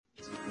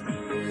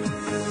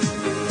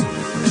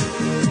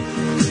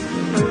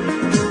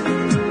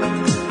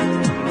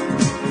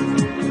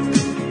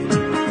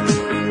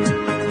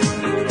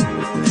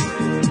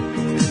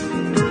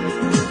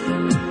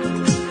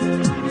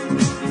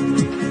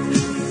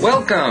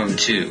Welcome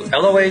to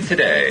LOA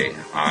Today.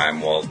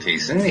 I'm Walt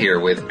Thiessen here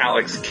with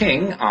Alex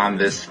King on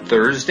this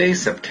Thursday,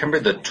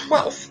 September the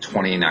 12th,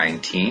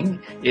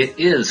 2019. It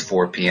is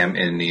 4 p.m.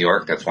 in New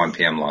York. That's 1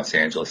 p.m. Los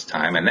Angeles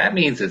time. And that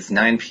means it's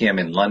 9 p.m.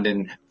 in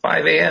London,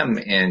 5 a.m.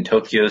 in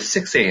Tokyo,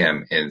 6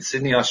 a.m. in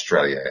Sydney,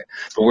 Australia.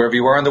 But wherever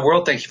you are in the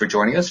world, thank you for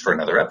joining us for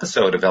another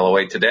episode of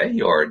LOA Today,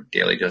 your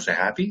daily dose of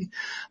happy.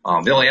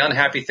 The only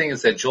unhappy thing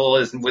is that Joel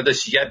isn't with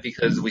us yet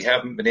because we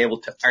haven't been able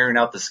to iron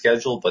out the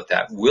schedule, but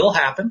that will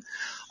happen.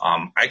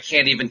 I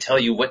can't even tell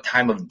you what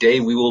time of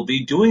day we will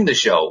be doing the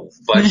show,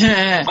 but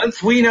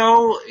once we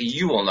know,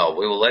 you will know.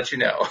 We will let you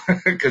know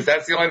because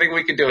that's the only thing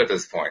we can do at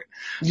this point.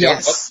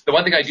 Yes. The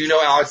one thing I do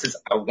know, Alex, is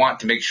I want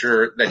to make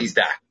sure that he's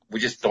back. We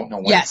just don't know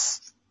when.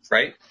 Yes.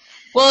 Right?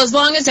 Well, as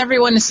long as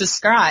everyone is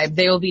subscribed,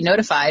 they will be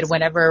notified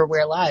whenever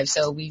we're live.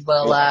 So we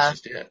will,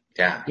 that's just it.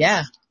 Yeah.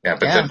 Yeah. Yeah,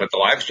 but the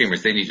live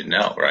streamers, they need to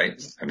know,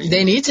 right? I mean,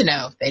 they need to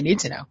know. They need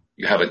to know.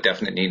 You have a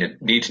definite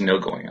need to know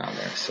going on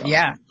there. So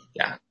yeah.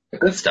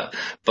 Good stuff.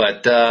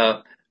 But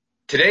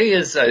today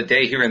is a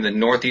day here in the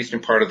northeastern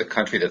part of the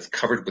country that's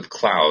covered with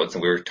clouds,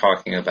 and we were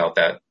talking about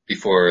that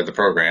before the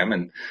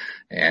program.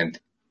 And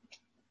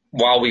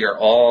while we are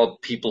all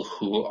people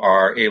who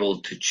are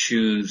able to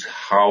choose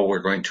how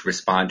we're going to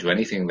respond to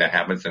anything that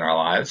happens in our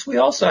lives, we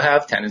also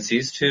have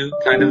tendencies to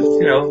kind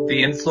of,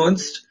 be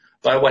influenced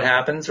by what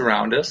happens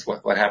around us,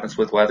 what happens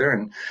with weather.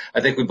 And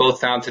I think we both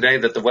found today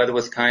that the weather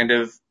was kind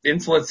of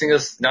influencing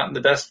us not in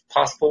the best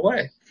possible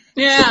way.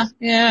 Yeah,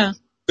 yeah.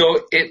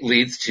 So it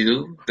leads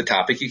to the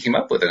topic you came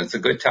up with, and it's a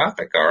good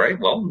topic. All right.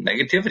 Well,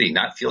 negativity,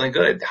 not feeling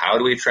good. How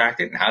do we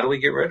attract it, and how do we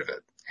get rid of it?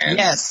 And,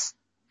 yes.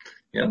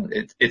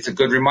 It's a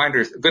good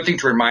reminder. A good thing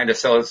to remind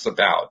ourselves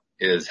about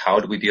is how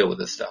do we deal with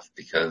this stuff?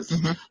 Because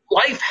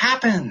life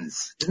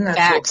happens. Isn't that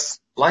Facts.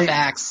 So? Life.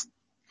 Facts.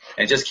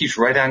 And it just keeps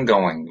right on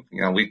going.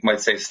 We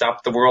might say,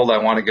 stop the world, I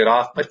want to get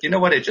off. But you know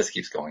what? It just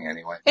keeps going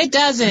anyway. It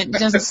doesn't. It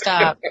doesn't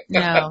stop.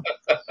 No.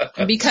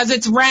 And because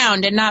it's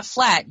round and not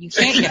flat, you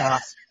can't get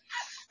off.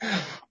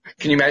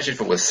 Can you imagine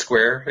if it was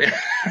square?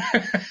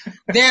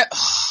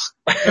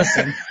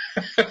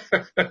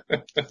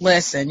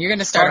 Listen, you're going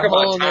to start a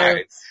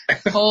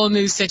whole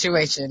new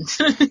situation.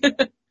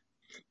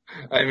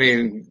 I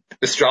mean,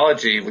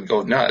 astrology would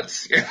go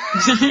nuts.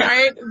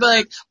 Right?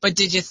 But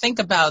did you think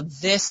about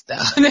this though?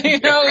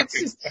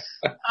 It's just,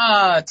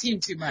 team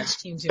too much.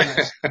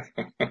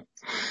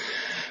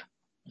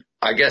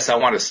 I guess I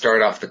want to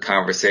start off the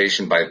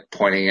conversation by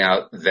pointing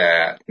out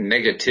that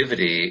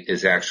negativity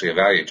is actually a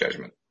value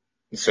judgment.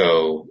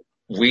 So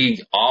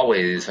we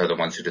always are the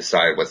ones who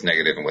decide what's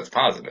negative and what's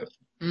positive.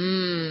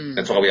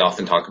 That's why we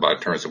often talk about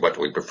in terms of what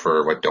do we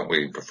prefer, what don't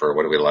we prefer,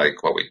 what do we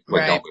like, what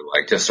don't we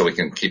like, just so we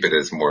can keep it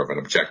as more of an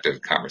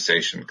objective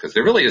conversation. Because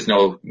there really is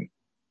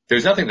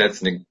there's nothing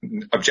that's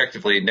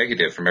objectively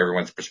negative from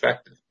everyone's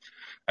perspective.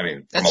 I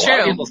mean, from a lot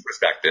of people's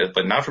perspective,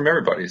 but not from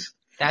everybody's.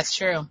 That's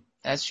true.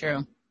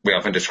 We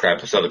often describe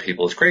those other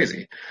people as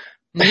crazy.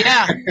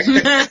 Yeah.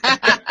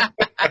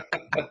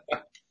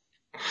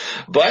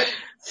 But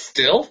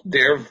still,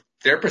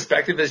 their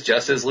perspective is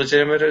just as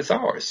legitimate as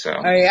ours. So.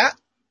 Oh, yeah.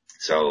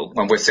 So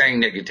when we're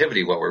saying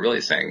negativity, what we're really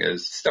saying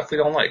is stuff we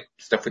don't like,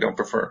 stuff we don't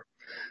prefer.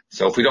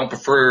 So if we don't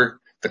prefer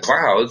the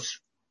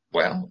clouds,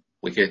 well,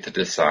 we get to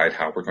decide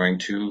how we're going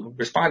to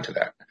respond to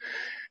that.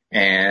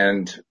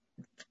 And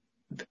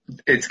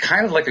it's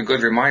kind of like a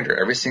good reminder.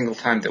 Every single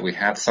time that we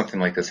have something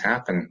like this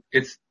happen,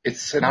 it's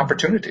an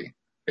opportunity.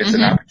 It's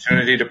an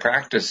opportunity to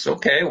practice.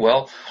 Okay,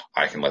 well,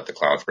 I can let the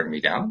clouds bring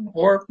me down.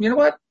 Or, you know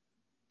what?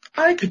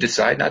 I could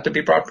decide not to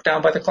be brought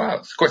down by the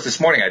clouds. Of course, this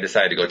morning I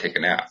decided to go take a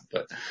nap.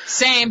 But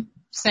Same.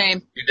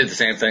 You did the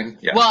same thing?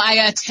 Yeah. Well,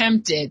 I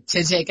attempted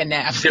to take a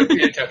nap.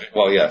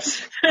 Well,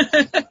 yes.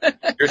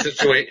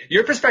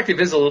 Your perspective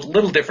is a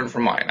little different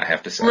from mine, I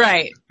have to say.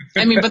 Right.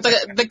 I mean, but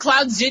the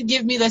clouds did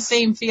give me the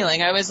same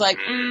feeling. I was like,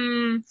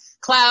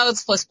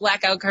 clouds plus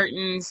blackout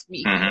curtains.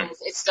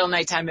 It's still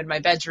nighttime in my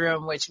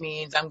bedroom, which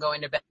means I'm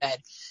going to bed.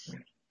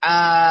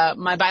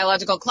 My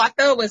biological clock,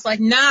 though, was like,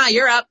 nah,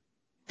 you're up.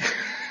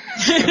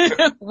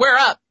 We're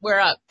up.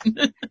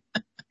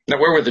 Now,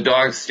 where were the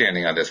dogs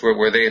standing on this?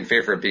 Were they in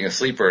favor of being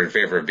asleep or in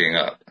favor of being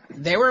up?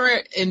 They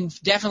were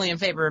definitely in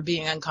favor of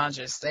being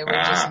unconscious. They were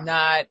just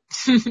not.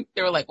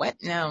 They were like, what?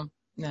 No.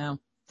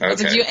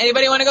 Okay.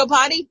 Anybody want to go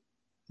potty?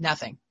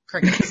 Nothing.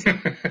 Crickets.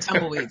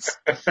 Tumbleweeds.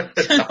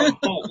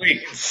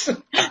 Tumbleweeds.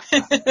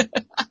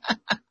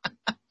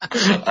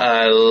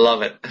 I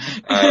love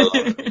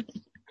it.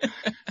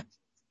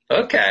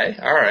 Okay.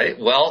 All right.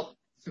 Well,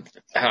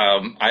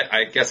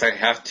 I guess I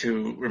have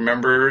to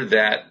remember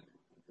that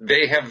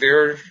they have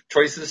their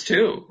choices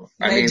too.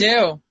 They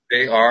do.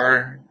 They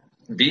are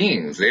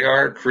beings. They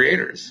are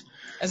creators.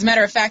 As a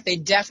matter of fact, they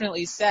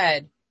definitely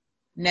said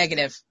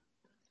negative.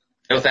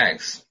 No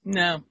thanks.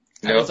 No.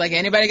 I was like,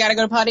 anybody got to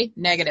go to potty?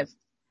 Negative.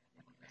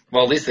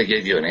 Well, at least they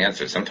gave you an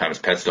answer. Sometimes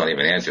pets don't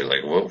even answer.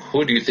 Like, well,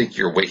 who do you think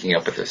you're waking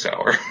up at this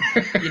hour?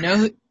 You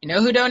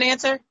know who don't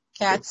answer?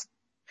 Cats.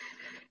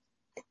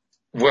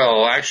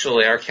 Well,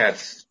 actually, our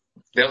cats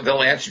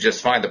They'll answer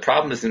just fine. The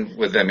problem isn't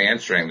with them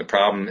answering. The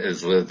problem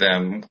is with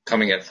them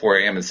coming at 4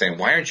 a.m. and saying,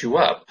 "Why aren't you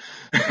up?"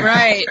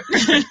 Right.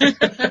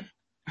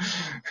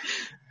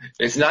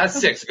 It's not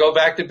 6. Go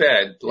back to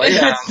bed. Lay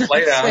down.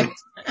 Lay down.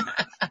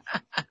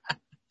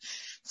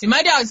 See,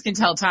 my dogs can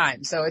tell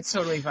time, so it's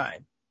totally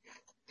fine.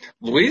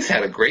 Louise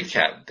had a great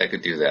cat that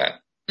could do that.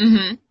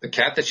 Mm-hmm. The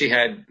cat that she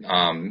had,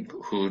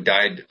 who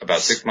died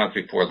about 6 months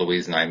before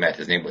Louise and I met,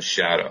 his name was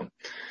Shadow.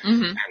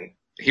 Mm-hmm. And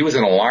he was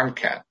an alarm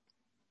cat.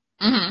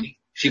 Mm-hmm.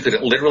 She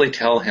could literally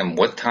tell him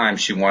what time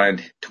she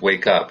wanted to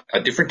wake up,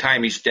 a different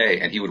time each day,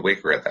 and he would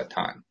wake her at that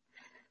time.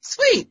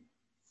 Sweet.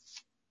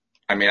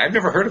 I mean, I've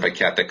never heard of a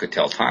cat that could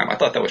tell time. I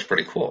thought that was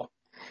pretty cool.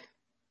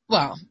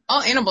 Well,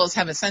 all animals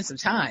have a sense of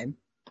time.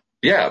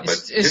 Yeah,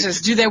 but it's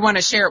just, do they want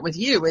to share it with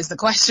you is the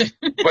question.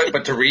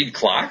 but to read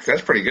clocks,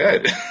 that's pretty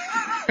good.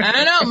 I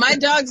don't know. My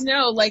dogs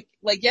know. Like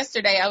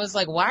yesterday, I was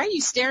like, "Why are you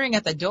staring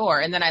at the door?"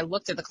 And then I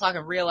looked at the clock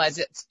and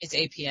realized it's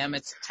 8 p.m.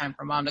 It's time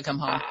for Mom to come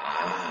home.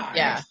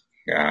 Yeah.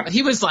 Yeah. But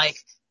he was like,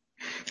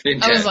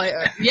 Intent. I was like,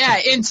 yeah,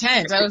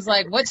 intent. I was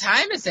like, "What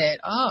time is it?"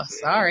 "Oh,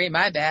 sorry,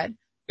 my bad."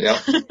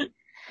 Yep.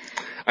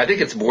 I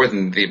think it's more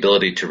than the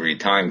ability to read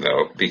time,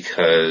 though,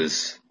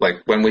 because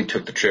like when we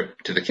took the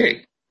trip to the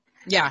Cape.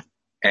 Yeah.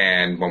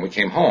 And when we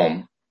came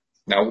home,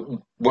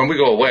 now when we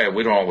go away,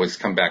 we don't always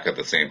come back at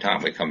the same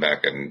time. We come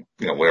back and,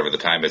 whatever the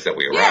time is that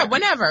we arrive. Yeah,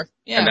 whenever.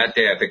 Yeah. And that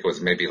day, I think it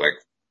was maybe like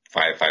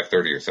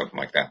 5:30 or something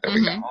like that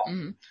we got home.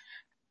 Mm-hmm.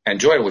 And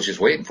Joy was just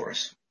waiting for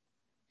us.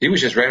 He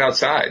was just right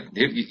outside.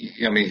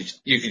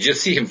 You could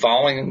just see him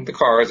following the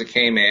car as it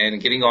came in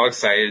and getting all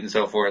excited and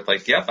so forth.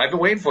 Like, yep, I've been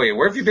waiting for you.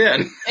 Where have you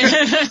been?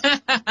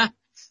 It's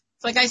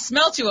like I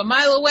smelt you a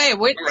mile away.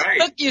 What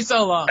took you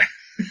so long?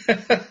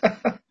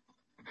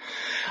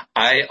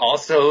 I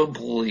also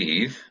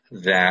believe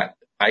that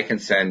I can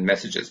send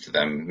messages to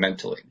them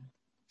mentally.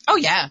 Oh,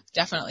 yeah,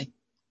 definitely.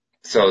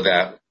 So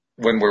that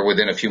when we're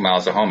within a few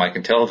miles of home, I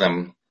can tell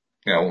them,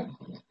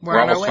 we're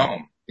almost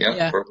home. Yep,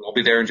 yeah. We'll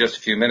be there in just a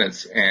few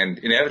minutes. And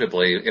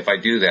inevitably, if I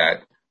do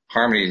that,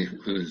 Harmony,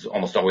 who's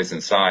almost always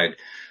inside,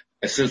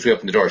 as soon as we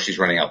open the door, she's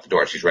running out the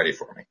door. She's ready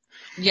for me.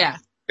 Yeah.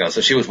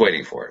 So she was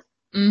waiting for it.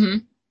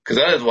 Mm-hmm. Because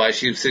otherwise,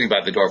 she was sitting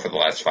by the door for the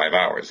last 5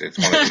 hours. It's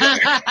one of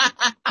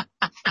the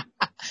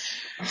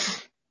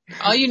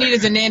All you need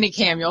is a nanny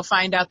cam. You'll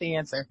find out the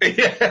answer.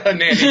 Yeah, a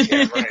nanny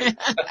cam, right.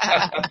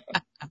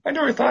 I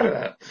never thought of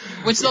that.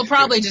 Which they'll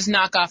probably just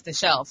knock off the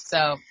shelf,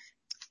 so.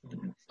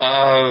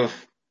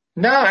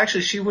 No,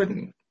 actually, she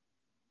wouldn't.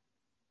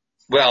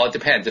 Well, it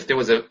depends. If there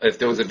was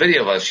a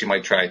video of us, she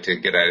might try to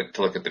get at it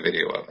to look at the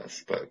video of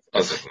us, but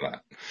other than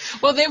that.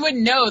 Well, they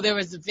wouldn't know there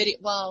was a video.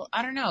 Well,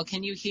 I don't know.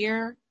 Can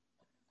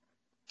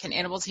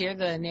animals hear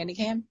the nanny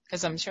cam?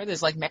 Because I'm sure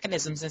there's like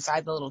mechanisms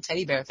inside the little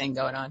teddy bear thing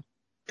going on.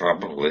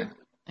 Probably.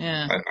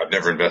 Yeah. I've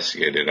never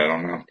investigated. I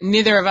don't know.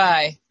 Neither have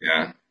I.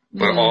 Yeah.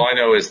 But all I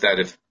know is that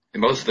if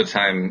most of the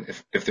time,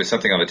 if there's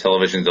something on the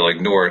television, they'll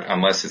ignore it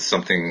unless it's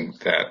something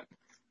that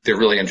they're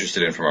really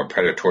interested in from a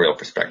predatorial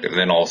perspective. And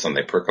then all of a sudden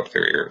they perk up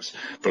their ears.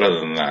 But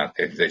other than that,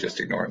 they just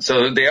ignore it.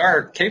 So they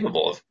are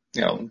capable of,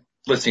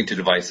 listening to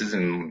devices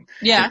and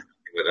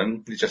with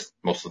them. It's just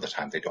most of the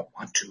time they don't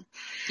want to.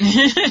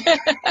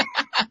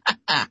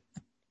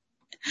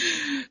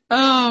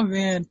 Oh,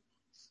 man.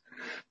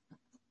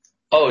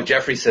 Oh,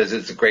 Jeffrey says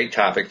it's a great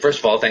topic. First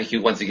of all, thank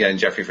you once again,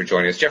 Jeffrey, for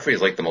joining us. Jeffrey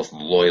is like the most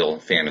loyal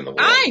fan in the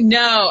world. I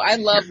know. I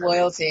love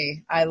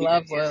loyalty. I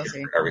love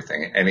loyalty.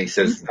 Everything. And he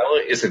says, not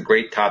only is it a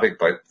great topic,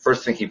 but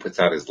first thing he puts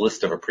out is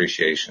list of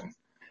appreciation.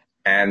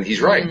 And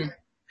he's right.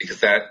 Because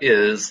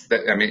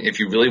if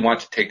you really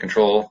want to take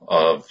control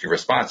of your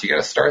response, you got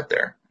to start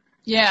there.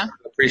 Yeah.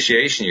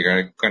 Appreciation,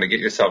 you're going to get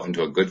yourself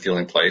into a good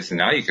feeling place. And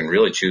now you can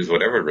really choose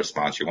whatever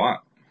response you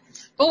want.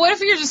 But what if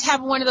you're just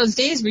having one of those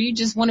days where you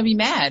just want to be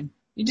mad?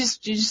 You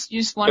just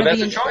want to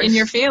be in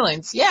your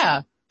feelings.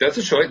 Yeah. That's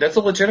a choice. That's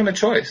a legitimate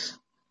choice.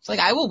 It's like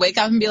I will wake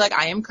up and be like,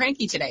 I am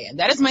cranky today. And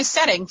that is my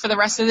setting for the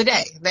rest of the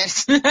day.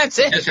 That's it.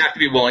 You just have to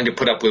be willing to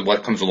put up with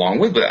what comes along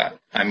with that.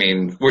 I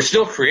mean, we're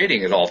still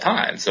creating at all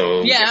times.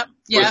 So we're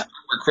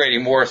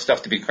creating more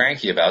stuff to be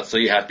cranky about. So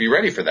you have to be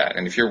ready for that.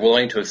 And if you're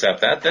willing to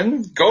accept that,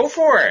 then go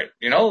for it.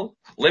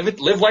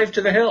 Live life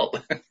to the hill.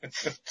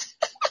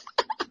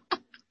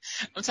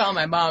 I'm telling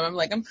my mom, I'm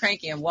like, I'm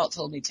cranky and Walt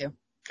told me to.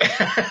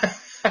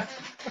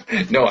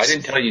 No, I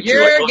didn't tell you to.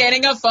 You're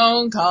getting a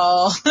phone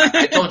call.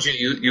 I told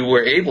you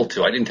were able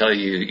to. I didn't tell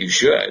you you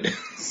should.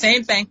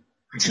 Same thing.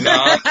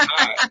 No, it's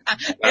not.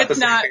 It's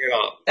not.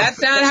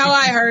 That's not how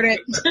I heard it.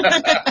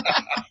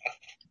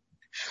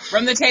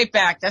 From the tape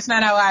back. That's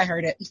not how I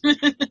heard it.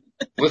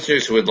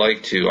 Listeners who would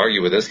like to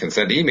argue with us can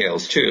send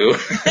emails too.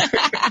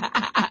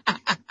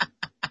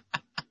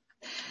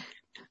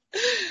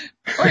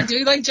 Or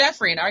do like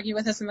Jeffrey and argue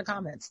with us in the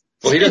comments.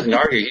 Well, he doesn't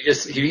argue.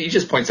 He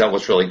just points out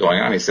what's really going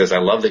on. He says, I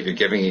love that you're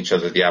giving each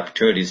other the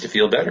opportunities to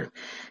feel better.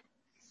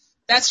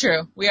 That's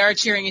true. We are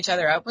cheering each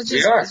other up, which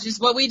is just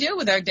what we do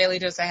with our daily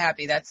dose of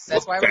happy. That's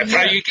why we're here. That's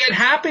how you get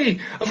happy.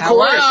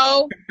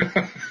 Hello.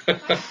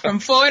 From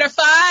 4 to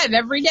 5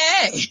 every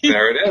day.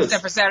 There it is.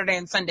 Except for Saturday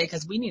and Sunday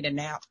because we need a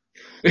nap.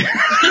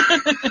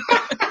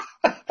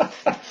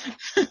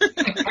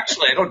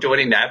 Actually, I don't do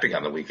any napping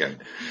on the weekend.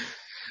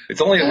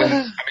 It's only when I'm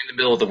in the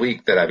middle of the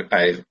week that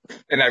I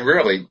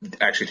rarely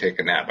actually take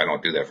a nap. I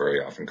don't do that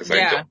very often because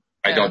I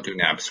don't do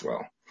naps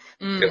well.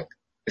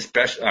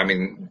 Especially, I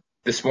mean,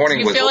 this morning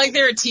do you feel like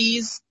they're a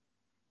tease?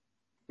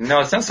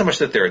 No, it's not so much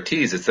that they're a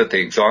tease. It's that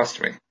they exhaust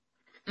me.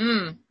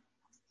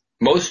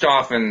 Most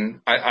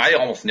often, I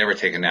almost never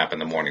take a nap in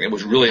the morning. It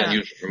was really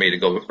unusual for me to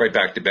go right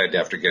back to bed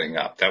after getting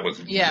up. That was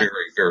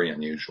very, very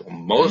unusual.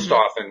 Most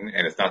often,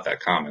 and it's not that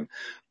common,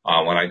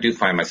 when I do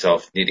find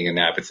myself needing a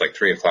nap, it's like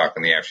 3 o'clock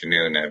in the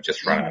afternoon and I've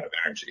just run out of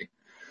energy.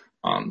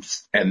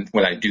 And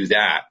when I do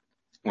that,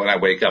 when I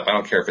wake up, I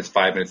don't care if it's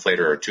 5 minutes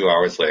later or 2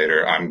 hours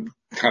later, I'm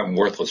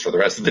worthless for the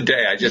rest of the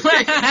day. I just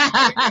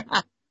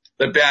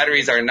the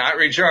batteries are not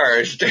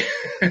recharged.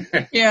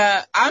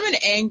 Yeah, I'm an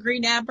angry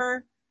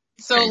napper.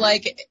 So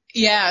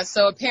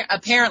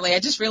apparently, I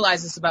just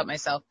realized this about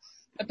myself.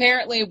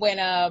 Apparently when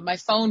my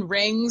phone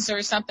rings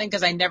or something,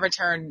 because I never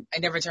turn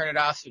it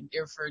off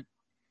for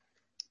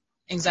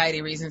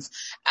anxiety reasons.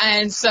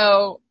 And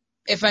so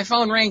if my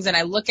phone rings and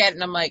I look at it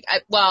and I'm like,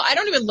 I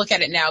don't even look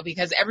at it now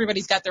because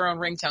everybody's got their own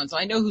ringtone, so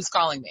I know who's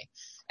calling me.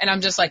 And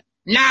I'm just like,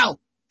 no!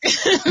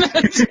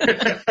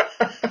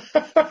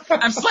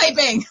 I'm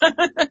sleeping!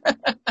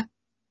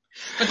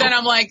 But then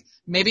I'm like,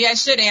 maybe I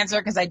should answer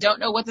because I don't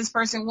know what this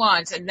person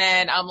wants. And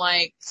then I'm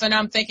like, so now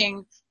I'm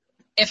thinking,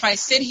 if I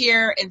sit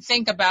here and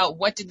think about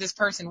what did this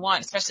person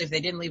want, especially if they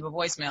didn't leave a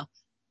voicemail,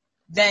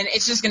 then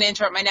it's just going to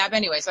interrupt my nap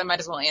anyway, so I might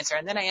as well answer.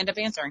 And then I end up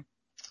answering.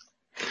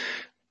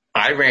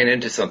 I ran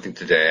into something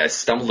today. I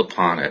stumbled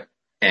upon it,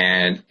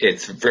 and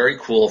it's very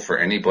cool for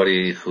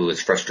anybody who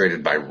is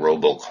frustrated by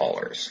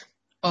robocallers.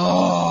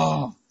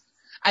 Oh,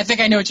 I think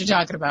I know what you're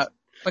talking about.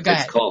 But go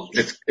ahead.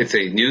 It's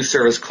a new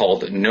service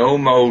called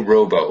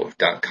nomorobo.com.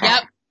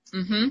 Yep.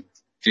 Mm-hmm.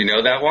 Do you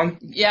know that one?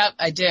 Yep,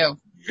 I do.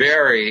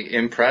 Very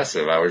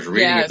impressive. I was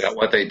reading about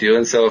what they do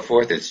and so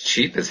forth. It's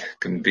cheap as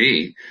can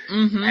be.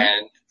 Mm-hmm.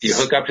 And you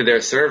hook up to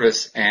their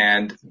service,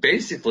 and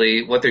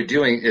basically what they're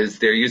doing is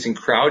they're using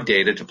crowd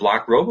data to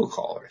block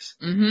robocallers.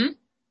 Mm-hmm.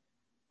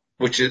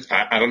 Which is,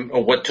 I don't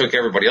know what took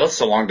everybody else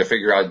so long to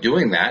figure out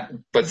doing that,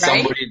 but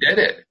somebody did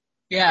it.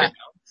 Yeah. You know?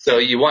 So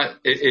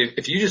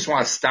if you just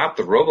want to stop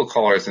the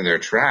robocallers in their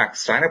tracks,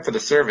 sign up for the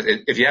service.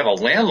 If you have a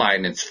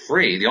landline, it's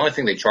free. The only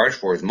thing they charge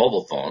for is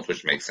mobile phones,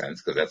 which makes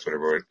sense because that's what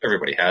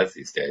everybody has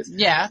these days.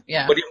 Yeah,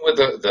 yeah. But even with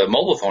the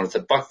mobile phone, it's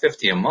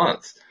 $1.50 a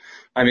month.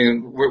 I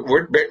mean,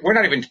 we're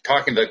not even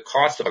talking the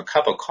cost of a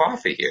cup of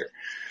coffee here.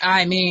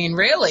 I mean,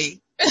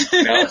 really? So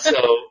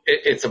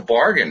it's a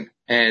bargain.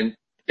 And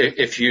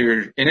if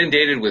you're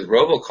inundated with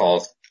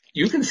robocalls,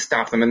 you can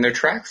stop them in their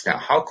tracks now.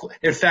 How cool.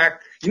 In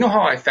fact, you know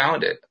how I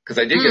found it? Because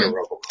I did get a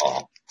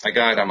robocall. I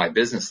got it on my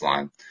business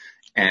line,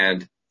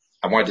 and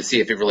I wanted to see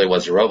if it really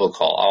was a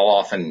robocall. I'll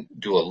often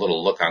do a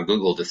little look on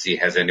Google to see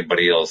has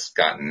anybody else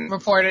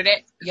reported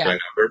it. Yeah. My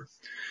number,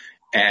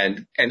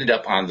 and ended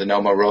up on the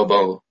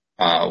Nomorobo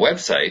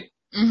website.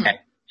 Mm-hmm. And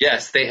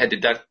yes, they had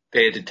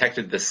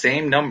detected the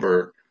same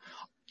number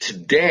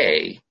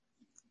today,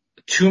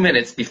 2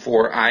 minutes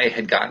before I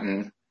had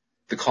gotten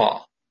the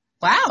call.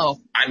 Wow.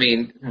 I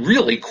mean,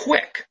 really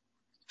quick.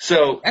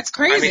 So that's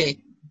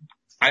crazy.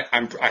 I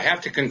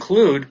have to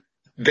conclude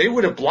they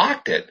would have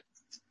blocked it.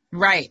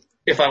 Right.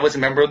 If I was a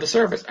member of the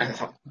service. I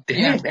thought,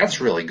 dang,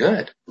 that's really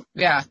good.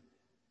 Yeah.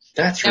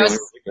 That's really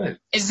good.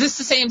 Is this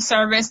the same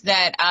service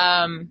that,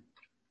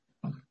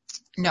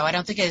 no, I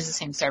don't think it is the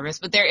same service,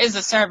 but there is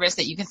a service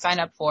that you can sign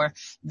up for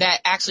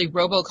that actually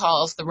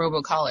robocalls the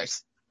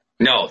robocallers.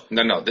 No.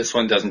 This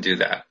one doesn't do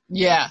that.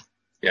 Yeah.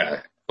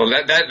 Yeah. Well,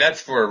 that's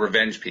for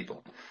revenge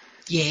people.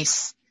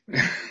 Yes.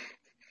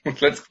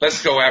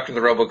 Let's go after the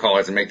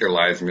robocallers and make their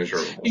lives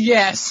miserable.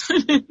 Yes.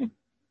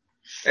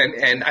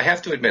 And I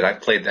have to admit,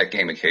 I've played that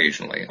game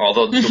occasionally.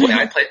 Although the way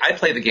I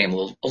play the game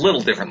a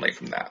little differently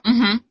from that.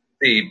 Mm-hmm.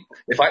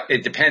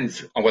 It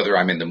depends on whether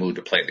I'm in the mood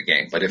to play the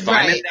game. But if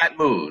I'm in that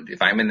mood,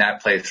 if I'm in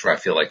that place where I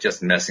feel like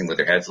just messing with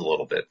their heads a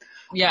little bit,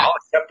 I'll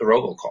accept the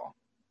robocall.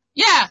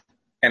 Yeah.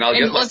 And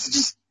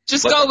let's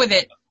go with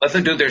it. Let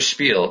them do their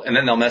spiel, and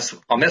then I'll mess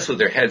with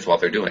their heads while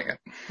they're doing it.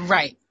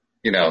 Right.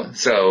 You know,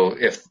 so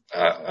if,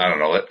 I don't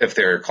know, if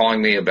they're calling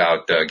me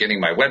about getting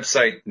my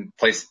website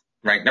placed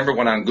ranked number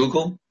 1 on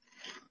Google,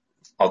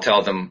 I'll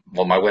tell them,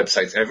 well, my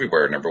website's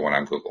everywhere, number 1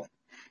 on Google.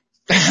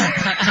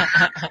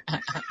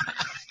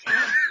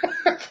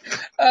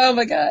 Oh,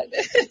 my God.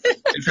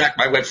 In fact,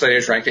 my website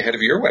is ranked ahead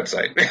of your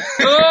website.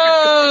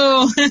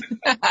 Oh!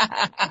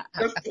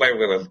 Just play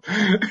with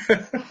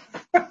them.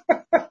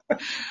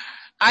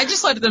 I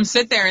just let them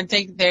sit there and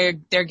think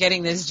they're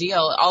getting this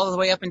deal all the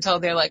way up until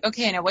they're like,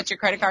 okay, now what's your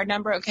credit card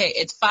number? Okay,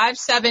 it's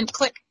 57,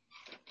 click.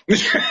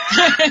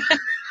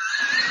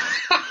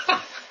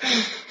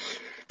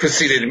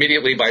 Proceeded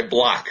immediately by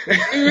block.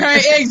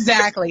 Right,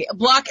 exactly.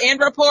 Block and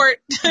report.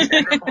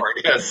 And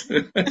report, yes.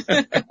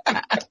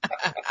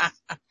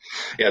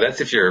 Yeah,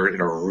 that's if you're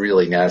in a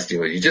really nasty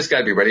mood. You just got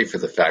to be ready for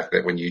the fact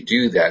that when you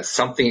do that,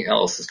 something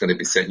else is going to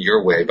be sent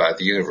your way by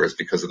the universe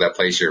because of that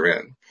place you're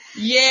in.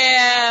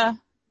 Yeah.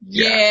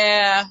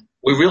 Yeah.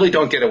 We really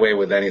don't get away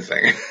with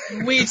anything.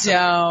 We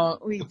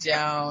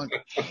don't.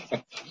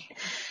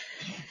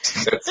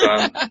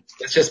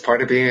 That's just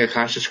part of being a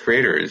conscious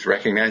creator, is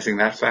recognizing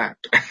that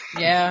fact.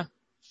 Yeah.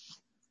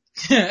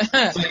 So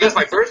I guess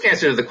my first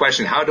answer to the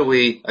question, how do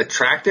we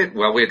attract it?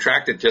 Well, we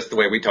attract it just the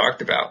way we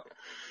talked about.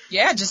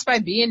 Yeah, just by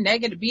being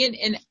negative, being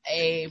in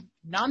a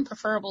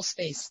non-preferable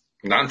space.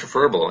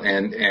 Non-preferable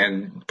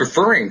and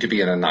preferring to be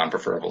in a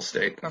non-preferable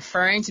state.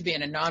 Preferring to be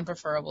in a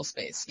non-preferable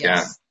space,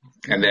 yes.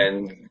 Yeah. And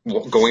then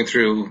going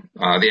through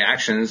the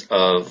actions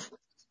of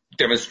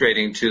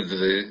demonstrating to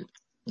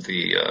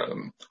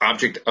the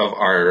object of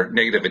our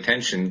negative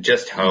attention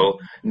just how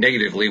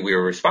negatively we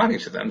are responding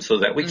to them, so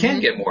that we can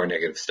get more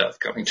negative stuff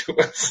coming to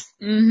us.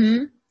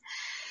 Mm-hmm.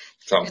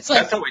 So it's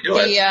that's how we do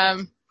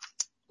it.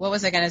 What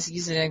was I going to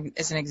use it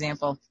as an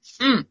example?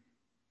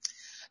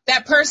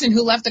 That person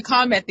who left a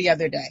comment the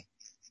other day.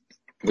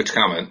 Which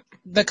comment?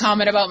 The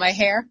comment about my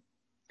hair.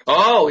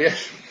 Oh, yeah,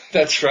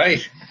 that's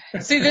right.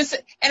 See this,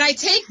 and I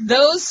take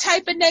those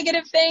type of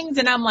negative things,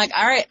 and I'm like,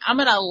 all right, I'm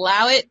going to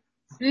allow it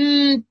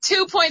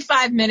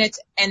 2.5 minutes,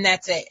 and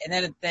that's it.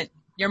 And then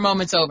your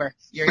moment's over.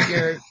 Your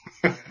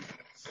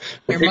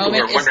People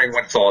moment were wondering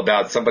what it's all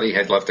about. Somebody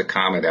had left a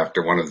comment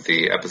after one of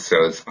the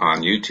episodes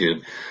on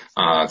YouTube,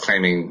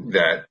 claiming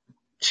that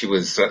she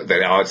was that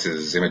Alyx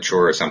is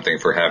immature or something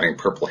for having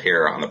purple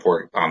hair on the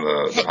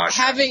podcast.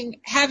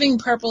 Having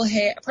purple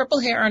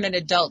hair on an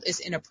adult is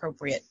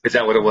inappropriate. Is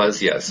that what it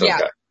was? Yes. Okay.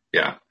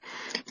 Yeah.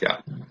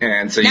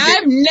 And so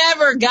I've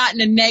never gotten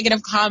a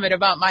negative comment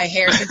about my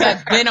hair since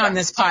I've been on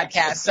this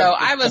podcast. So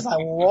I was like,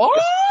 what?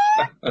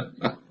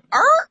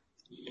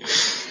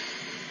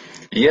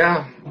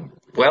 Yeah.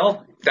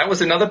 Well, that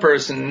was another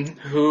person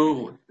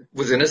who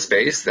was in a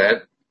space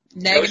that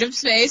negative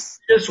space.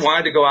 Just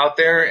wanted to go out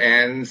there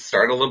and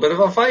start a little bit of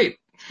a fight.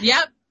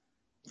 Yep.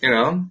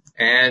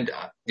 And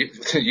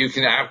you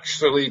can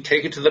actually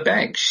take it to the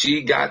bank.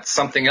 She got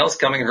something else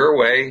coming her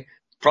way,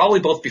 probably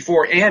both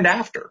before and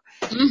after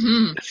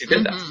she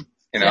did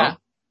that,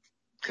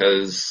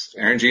 because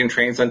energy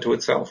entrains unto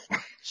itself.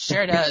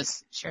 Sure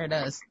does.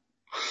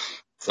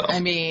 So, I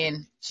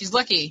mean, she's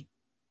lucky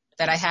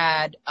that I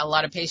had a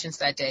lot of patience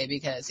that day,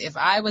 because if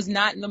I was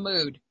not in the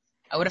mood,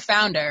 I would have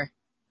found her.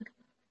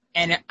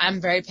 And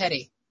I'm very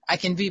petty. I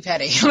can be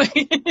petty.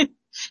 It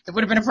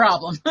would have been a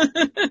problem.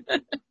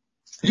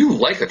 You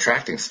like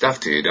attracting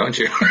stuff to you, don't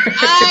you?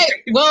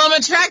 I'm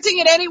attracting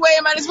it anyway.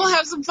 I might as well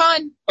have some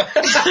fun.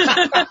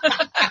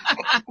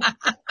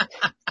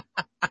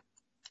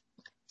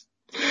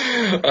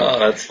 Oh,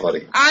 that's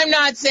funny. I'm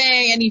not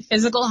saying any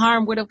physical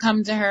harm would have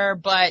come to her,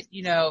 but,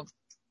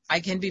 I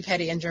can be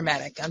petty and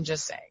dramatic. I'm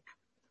just saying.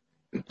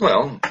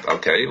 Well,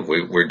 okay,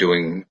 we're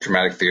doing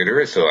dramatic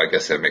theater, so I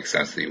guess that makes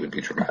sense that you would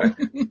be dramatic,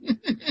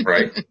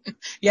 right?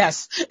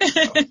 Yes.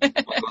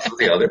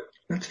 The other,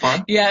 that's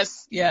fine.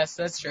 Yes,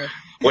 that's true.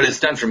 What it's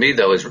done for me,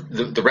 though, is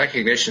the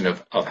recognition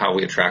of how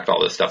we attract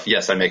all this stuff.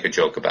 Yes, I make a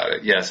joke about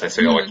it. Yes, I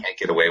say, I can't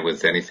get away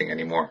with anything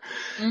anymore.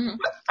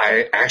 But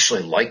I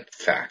actually like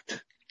the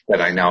fact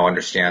that I now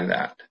understand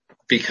that,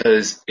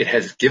 because it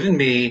has given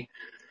me,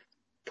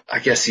 I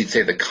guess you'd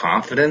say, the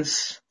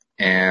confidence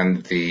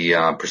and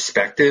the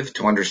perspective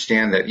to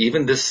understand that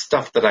even this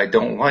stuff that I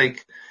don't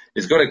like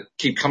is going to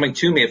keep coming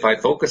to me if I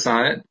focus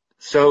on it.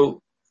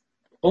 So,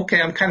 okay,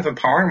 I'm kind of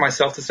empowering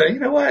myself to say, you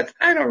know what,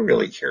 I don't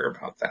really care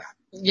about that.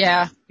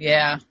 Yeah.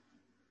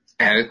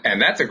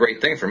 And that's a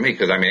great thing for me,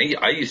 because, I mean,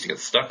 I used to get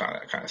stuck on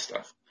that kind of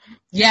stuff.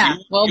 Yeah,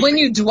 when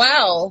you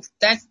dwell,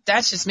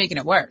 that's just making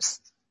it worse.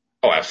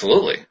 Oh,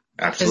 absolutely.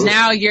 Because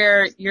now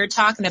you're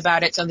talking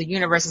about it, so the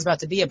universe is about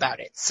to be about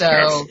it. So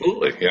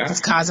absolutely, yeah. It's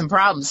causing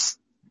problems.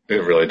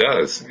 It really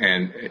does.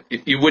 And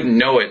you wouldn't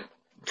know it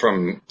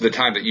from the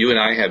time that you and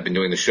I have been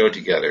doing the show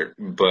together,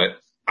 but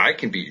I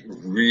can be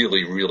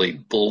really, really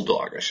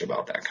bulldogish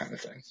about that kind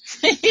of thing.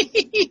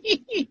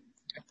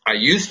 I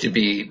used to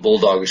be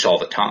bulldogish all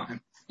the time.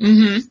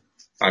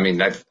 I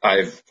mean,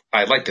 I'd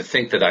like to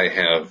think that I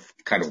have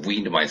kind of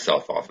weaned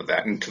myself off of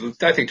that, and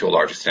I think to a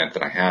large extent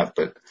that I have,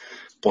 but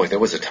boy, there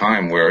was a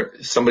time where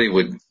somebody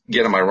would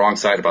get on my wrong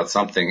side about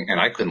something, and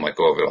I couldn't let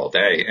go of it all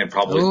day, and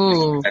probably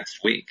the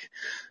next week.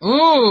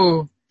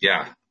 Ooh.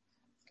 Yeah.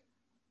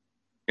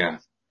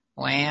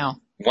 Wow.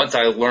 Once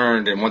I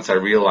learned and once I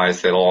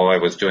realized that all I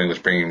was doing was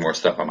bringing more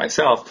stuff on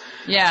myself,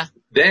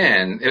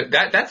 then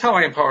that's how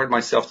I empowered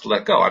myself to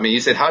let go. I mean, you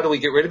said, how do we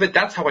get rid of it?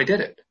 That's how I did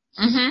it.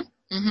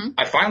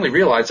 I finally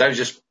realized I was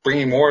just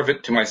bringing more of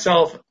it to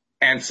myself,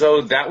 and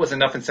so that was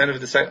enough incentive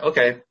to say,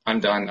 okay,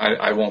 I'm done.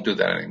 I won't do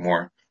that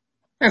anymore.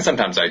 And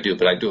sometimes I do,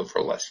 but I do it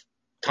for less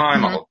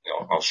time.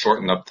 I'll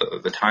shorten up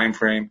the time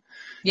frame.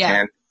 Yeah.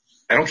 And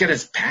I don't get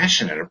as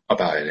passionate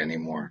about it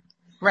anymore.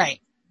 Right.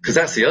 Because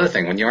that's the other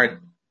thing. When you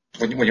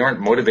aren't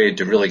motivated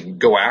to really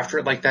go after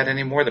it like that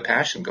anymore, the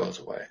passion goes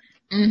away.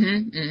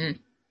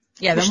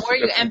 Yeah, the more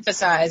you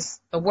emphasize,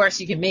 the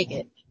worse you can make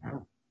it.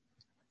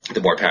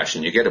 The more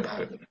passion you get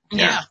about it.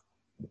 Yeah.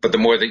 But the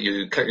more that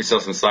you cut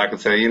yourself some slack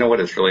and say, you know what,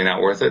 it's really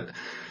not worth it,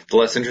 the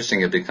less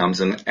interesting it becomes,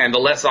 and the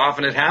less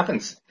often it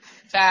happens.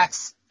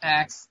 Facts.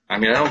 Facts. I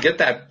mean, I don't get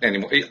that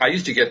anymore. I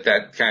used to get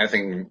that kind of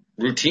thing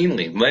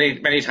routinely,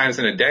 many times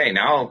in a day.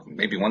 Now,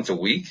 maybe once a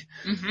week,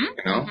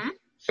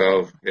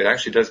 So it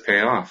actually does pay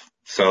off.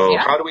 So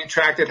How do we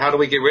attract it? How do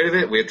we get rid of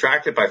it? We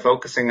attract it by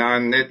focusing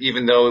on it,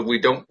 even though we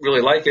don't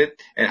really like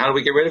it. And how do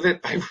we get rid of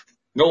it? By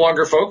no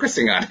longer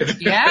focusing on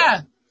it.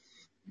 Yeah.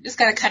 You just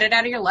got to cut it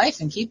out of your life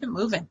and keep it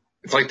moving.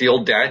 It's like the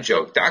old dad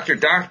joke. Doctor,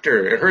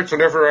 it hurts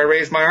whenever I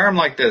raise my arm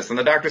like this. And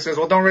the doctor says,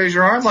 well, don't raise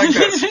your arm like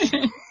this.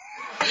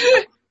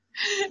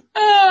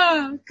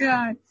 Oh,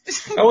 God.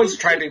 I always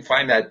tried to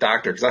find that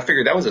doctor because I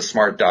figured that was a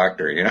smart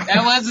doctor,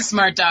 That was a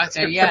smart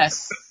doctor,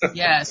 yes.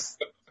 Yes.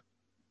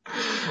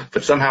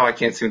 But somehow I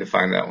can't seem to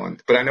find that one.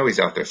 But I know he's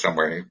out there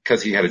somewhere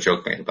because he had a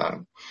joke made about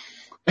him.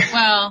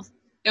 Well,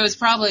 it was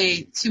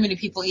probably too many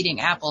people eating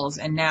apples,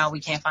 and now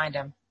we can't find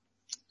him.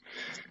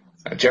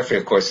 Jeffrey,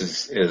 of course,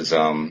 is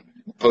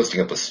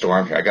posting up a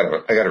storm here. I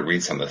gotta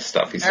read some of this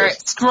stuff. He says, all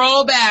right,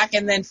 scroll back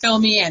and then fill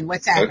me in.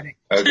 What's happening?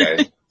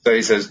 Okay. So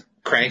he says,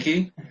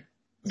 cranky,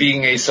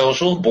 being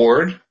asocial,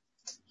 bored,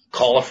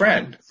 call a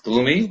friend,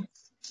 gloomy,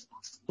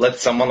 let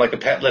someone like a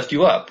pet lift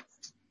you up.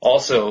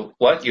 Also,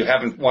 what? You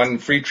haven't won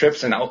free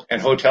trips and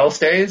hotel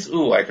stays?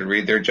 Ooh, I could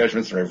read their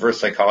judgments in reverse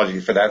psychology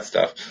for that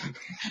stuff.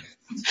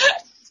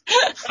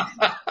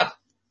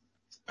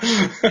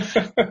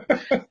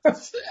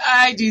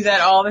 I do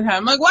that all the time.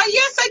 I'm like, well,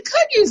 yes, I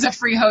could use a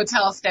free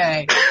hotel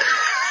stay.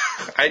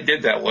 I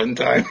did that one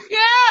time. Yeah.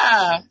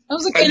 I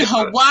was like, in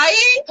Hawaii?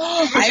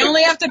 I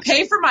only have to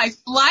pay for my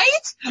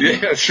flight? Yeah,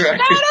 that's right.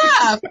 Shut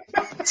up.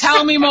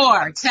 Tell me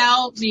more.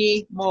 Tell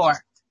me more.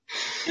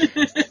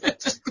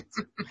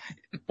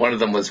 One of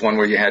them was one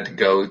where you had to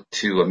go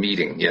to a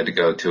meeting. You had to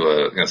go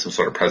to some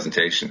sort of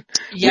presentation.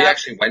 Yeah. We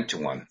actually went to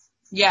one.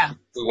 Yeah.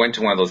 We went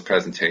to one of those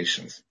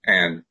presentations,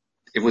 and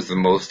it was the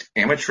most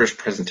amateurish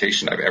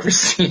presentation I've ever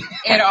seen.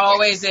 It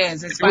always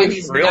is. It's by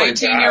these really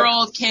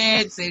 19-year-old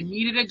kids. They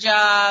needed a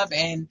job,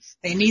 and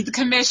they need the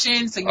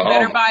commission, so you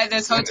better buy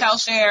this hotel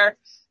share.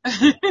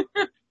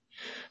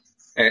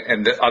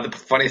 And the other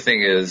funny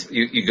thing is,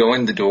 you go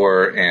in the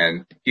door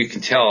and you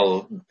can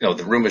tell,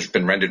 the room has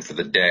been rented for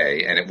the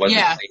day, and it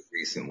wasn't cleaned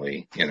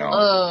recently,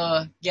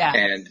 Yeah.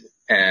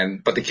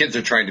 But the kids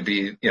are trying to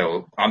be,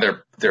 on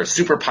their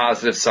super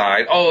positive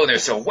side. Oh, they're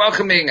so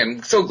welcoming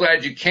and so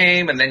glad you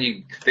came. And then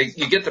you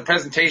get the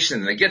presentation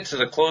and they get to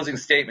the closing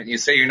statement. You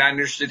say you're not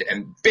interested,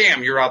 and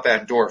bam, you're out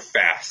that door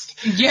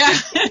fast. Yeah.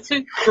 It's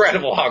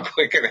incredible how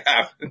quick it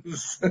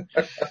happens. I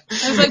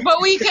was like, but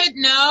we could,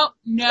 no.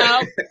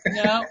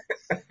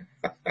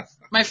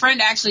 My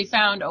friend actually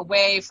found a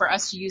way for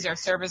us to use our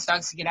service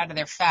dogs to get out of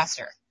there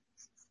faster.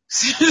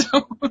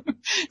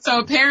 So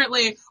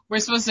apparently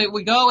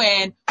we go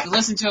in, we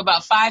listen to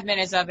about 5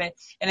 minutes of it,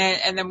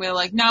 and then we're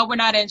like, no, we're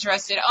not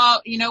interested. Oh,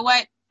 you know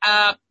what?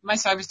 My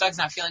service dog's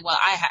not feeling well.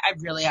 I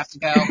really have to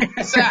go.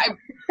 So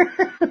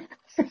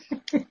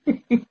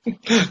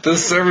the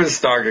service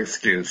dog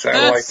excuse.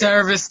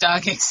 Service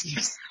dog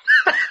excuse.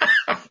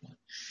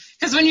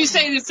 Because when you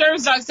say the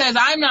service dog says,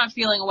 I'm not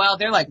feeling well,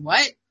 they're like,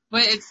 what?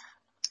 But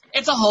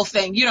it's a whole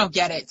thing. You don't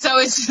get it. So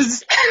it's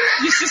just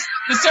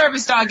the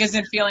service dog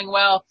isn't feeling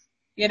well.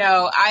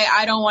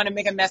 I don't want to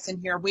make a mess in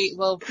here. We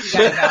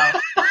gotta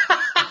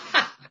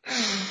go.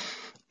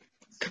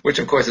 Which,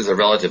 of course, is a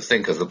relative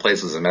thing because the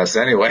place was a mess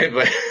anyway.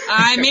 But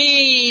I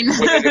mean,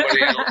 would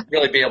anybody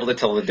really be able to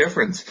tell the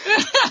difference?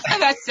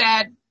 That's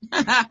sad.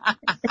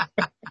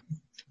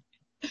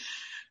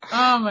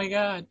 Oh my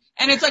God!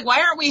 And it's like,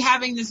 why aren't we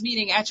having this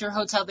meeting at your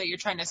hotel that you're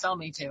trying to sell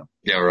me to?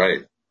 Yeah,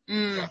 right.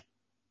 Yeah.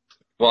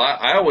 Well,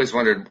 I always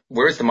wondered,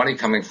 where's the money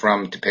coming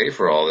from to pay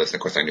for all this? Of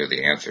course, I knew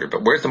the answer,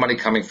 but where's the money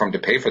coming from to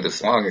pay for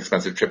this long,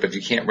 expensive trip if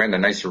you can't rent a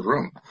nicer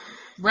room?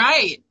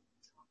 Right.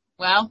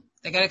 Well,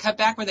 they got to cut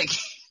back where they can.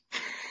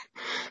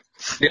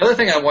 The other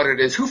thing I wondered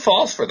is, who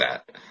falls for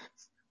that?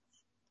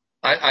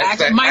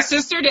 My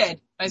sister did.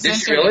 Did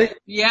she really?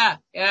 Yeah.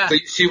 So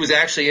she was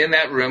actually in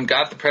that room,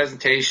 got the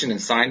presentation,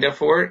 and signed up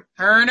for it?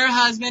 Her and her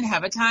husband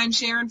have a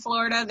timeshare in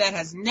Florida that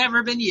has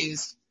never been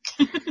used.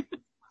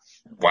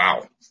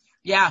 Wow.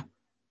 Yeah.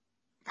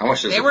 How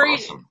much does it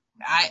cost them?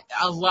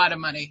 A lot of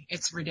money.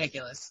 It's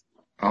ridiculous.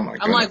 Oh, my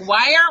goodness. I'm like,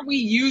 why aren't we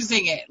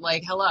using it?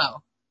 Like,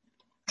 hello.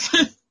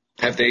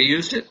 Have they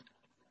used it?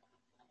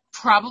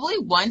 Probably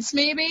once,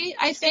 maybe,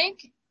 I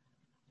think.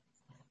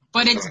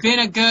 But it's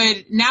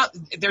been now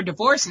they're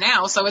divorced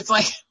now, so it's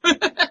like.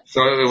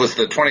 So it was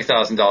the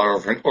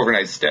 $20,000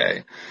 overnight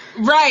stay.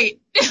 Right.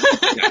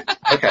 Yeah.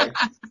 Okay.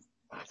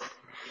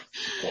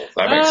 Well,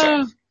 that makes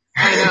sense.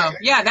 I know.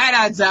 Yeah, that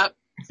adds up.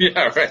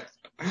 Yeah, right.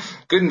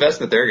 Good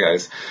investment there,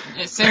 guys.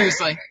 Yeah,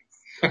 seriously.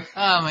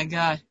 Oh, my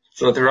God.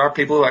 So there are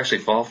people who actually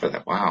fall for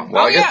that. Wow.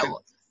 Well, I guess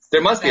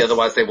there must be,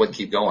 otherwise they wouldn't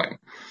keep going.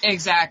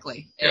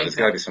 Exactly. Yeah, there's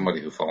got to be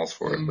somebody who falls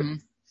for it. Mm-hmm.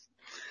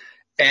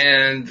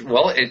 And,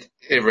 well, it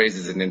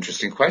raises an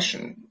interesting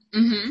question.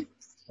 Mm-hmm.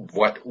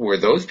 What were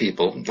those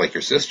people, like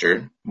your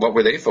sister, what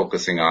were they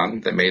focusing on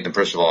that made them,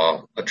 first of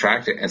all,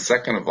 attract it, and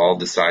second of all,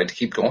 decide to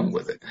keep going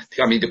with it?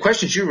 I mean, the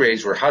questions you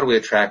raised were how do we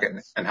attract it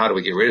and how do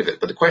we get rid of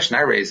it? But the question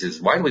I raised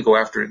is why do we go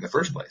after it in the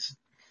first place?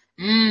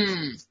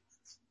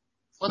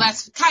 Well,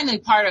 that's kind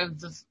of part of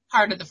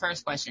the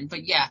first question.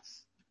 But yeah,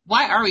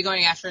 why are we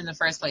going after her in the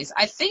first place?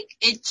 I think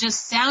it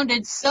just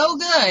sounded so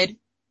good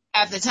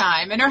at the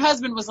time. And her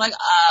husband was like,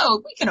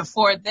 oh, we can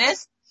afford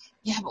this.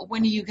 Yeah, but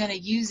when are you going to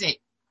use it?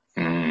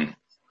 Mm.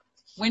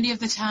 When do you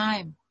have the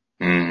time?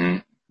 Mm-hmm.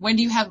 When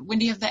do you have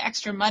the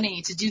extra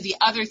money to do the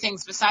other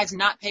things besides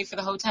not pay for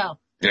the hotel?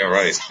 Yeah,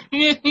 right.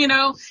 You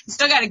know, you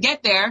still got to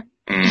get there.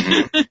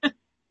 Mm-hmm.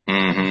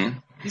 Mm-hmm.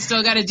 You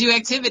still got to do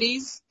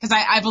activities. Because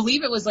I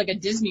believe it was like a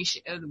Disney,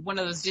 one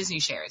of those Disney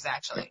shares,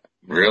 actually.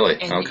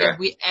 Really? And Okay.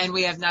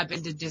 we have not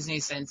been to Disney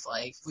since,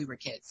 like, we were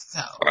kids.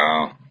 So,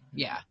 Wow.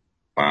 yeah.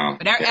 Wow.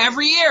 But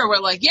every year we're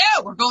like,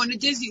 yeah, we're going to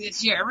Disney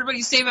this year.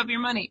 Everybody save up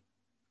your money.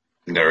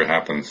 Never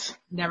happens.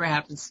 Never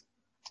happens.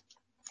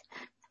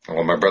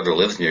 Well, my brother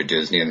lives near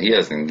Disney, and he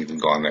hasn't even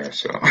gone there,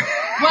 so.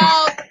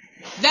 Well,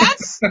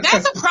 that's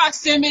a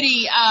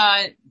proximity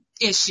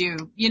issue.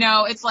 You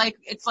know, it's like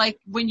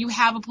when you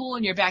have a pool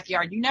in your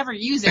backyard, you never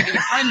use it, and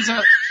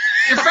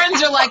your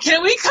friends are like,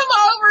 can we come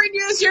over and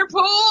use your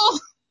pool?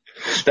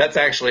 That's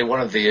actually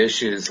one of the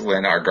issues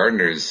when our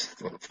gardeners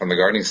from the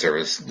gardening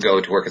service go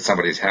to work at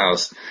somebody's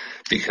house,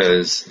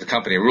 because the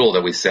company rule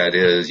that we set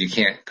is you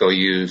can't go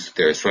use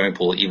their swimming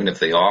pool even if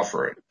they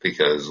offer it,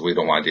 because we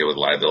don't want to deal with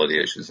liability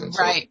issues and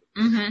so. Right.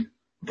 Mm-hmm.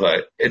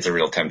 But it's a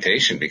real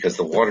temptation because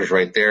the water's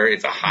right there.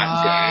 It's a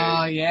hot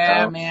day. Oh,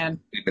 yeah, man.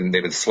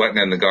 They've been sweating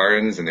in the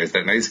gardens, and there's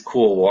that nice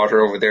cool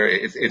water over there.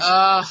 It's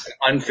an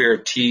unfair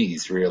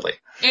tease, really.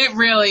 It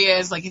really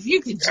is. Like, if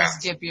you could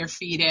just dip your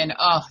feet in,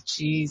 oh,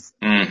 jeez.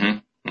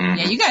 Mm-hmm. Mm-hmm.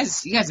 Yeah, you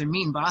guys are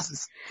mean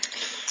bosses.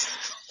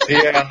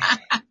 Yeah.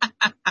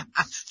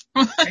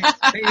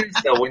 The thing is,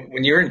 though,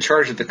 when you're in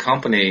charge of the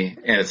company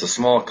and it's a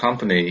small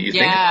company, you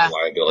think about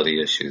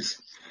liability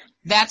issues.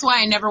 That's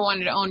why I never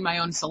wanted to own my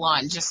own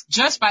salon,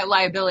 just by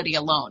liability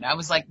alone. I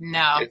was like,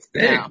 no. It's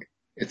big. No.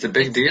 It's a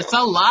big deal. It's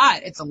a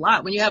lot. It's a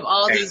lot. When you have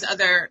all these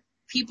other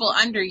people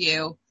under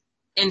you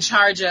in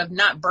charge of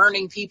not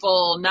burning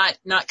people, not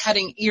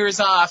cutting ears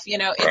off, you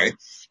know,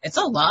 it's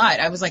a lot.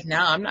 I was like, no,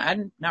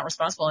 I'm not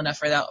responsible enough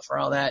for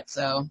all that.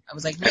 So I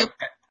was like, nope.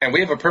 And we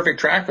have a perfect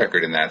track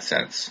record in that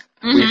sense.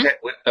 Mm-hmm.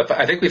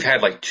 I think we've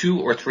had like 2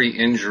 or 3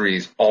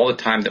 injuries all the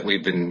time that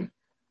we've been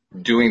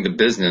doing the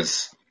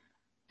business.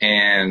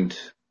 And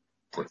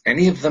were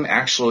any of them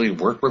actually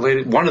work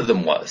related? One of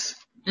them was.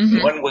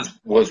 Mm-hmm. One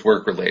was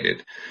work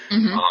related.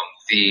 Mm-hmm.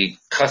 The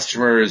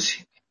customer's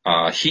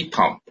heat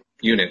pump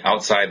unit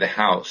outside the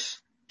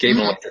house gave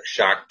an electric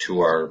shock to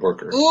our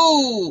worker.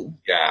 Ooh.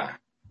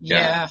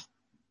 Yeah.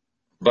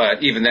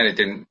 But even then, it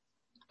didn't.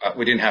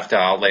 We didn't have to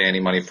outlay any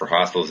money for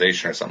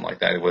hospitalization or something like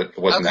that. It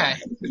wasn't that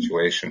kind of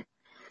situation.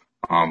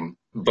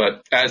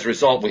 But as a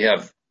result, we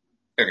have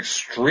an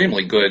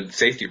extremely good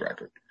safety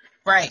record.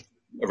 Right.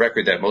 A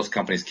record that most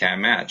companies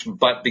can't match.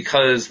 But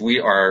because we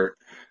are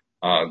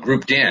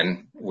grouped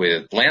in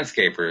with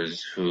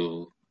landscapers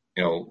who,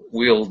 you know,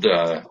 wield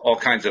all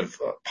kinds of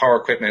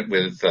power equipment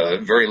with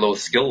very low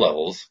skill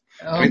levels.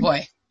 Oh,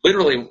 boy.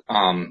 Literally,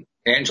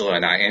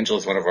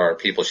 Angela's one of our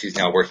people. She's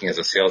now working as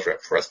a sales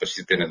rep for us, but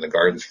she's been in the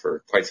gardens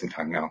for quite some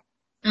time now.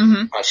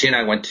 Mm-hmm. She and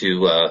I went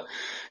to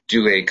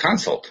do a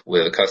consult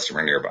with a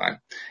customer nearby.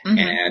 Mm-hmm.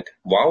 And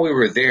while we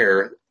were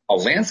there, a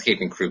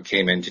landscaping crew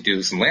came in to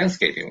do some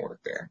landscaping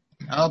work there.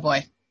 Oh,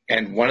 boy.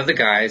 And one of the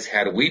guys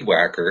had a weed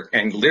whacker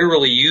and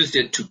literally used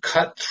it to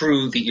cut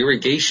through the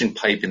irrigation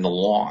pipe in the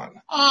lawn.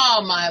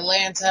 Oh, my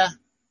Lanta.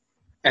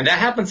 And that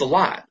happens a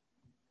lot.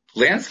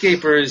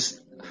 Landscapers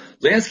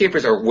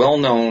are well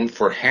known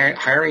for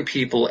hiring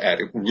people at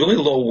really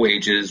low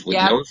wages with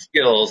no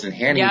skills and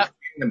handing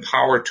them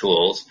power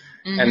tools,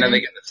 and then they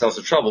get themselves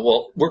in trouble.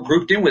 Well, we're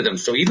grouped in with them,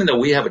 so even though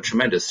we have a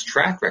tremendous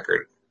track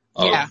record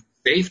of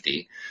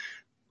safety,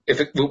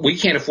 we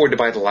can't afford to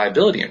buy the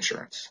liability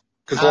insurance.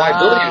 Because the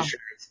liability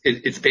insurance,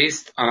 it's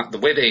based on the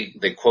way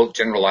they quote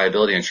general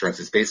liability insurance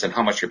is based on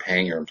how much you're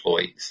paying your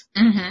employees.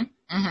 Mm-hmm.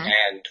 Mm-hmm.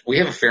 And we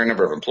have a fair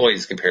number of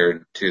employees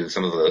compared to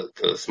some of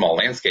the small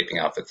landscaping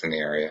outfits in the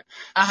area.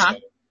 Uh-huh. So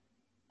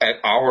at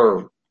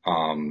our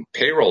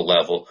payroll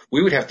level,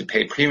 we would have to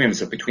pay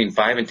premiums of between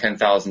 $5,000 and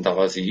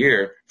 $10,000 a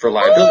year for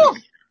liability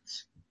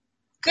insurance.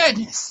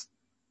 Goodness.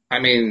 I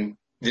mean,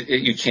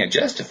 you can't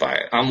justify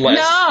it unless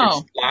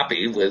you're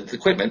sloppy with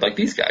equipment like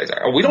these guys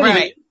are. We don't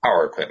even use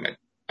power equipment.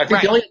 I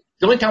think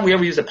the only time we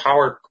ever use a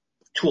power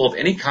tool of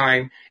any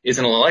kind is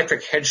an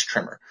electric hedge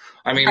trimmer.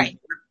 I mean,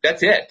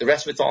 that's it. The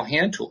rest of it's all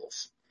hand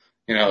tools.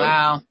 You know,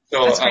 wow.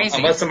 So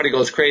unless somebody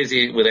goes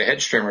crazy with a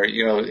hedge trimmer,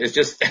 you know, it's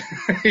just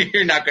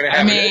you're not going to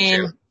have an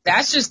issue.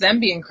 That's just them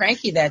being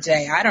cranky that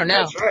day. I don't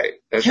know.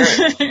 That's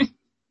right.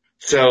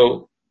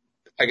 So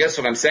I guess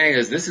what I'm saying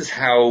is this is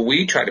how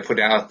we try to put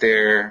out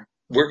there.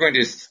 We're going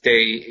to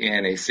stay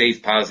in a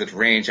safe, positive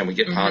range, and we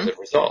get positive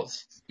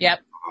results. Yep.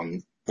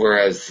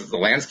 Whereas the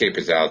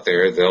landscapers out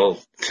there, they'll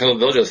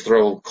just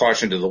throw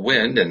caution to the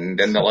wind, and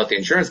then they'll let the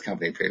insurance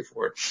company pay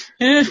for it.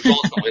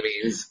 Ultimately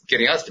means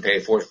getting us to pay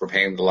for it for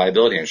paying the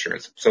liability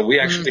insurance. So we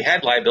actually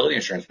had liability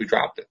insurance. We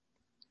dropped it.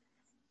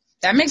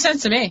 That makes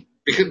sense to me.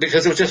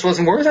 Because it just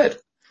wasn't worth it.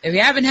 If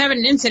you haven't had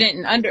an incident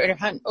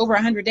in over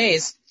 100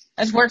 days,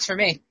 That works for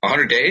me.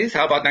 100 days?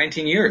 How about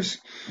 19 years?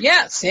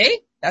 Yeah, see?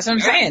 That's what I'm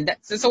saying.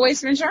 It's a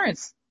waste of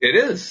insurance. It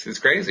is. It's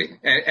crazy.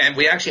 And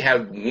we actually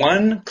had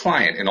one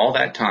client in all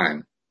that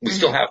time. We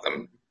still have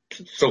them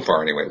so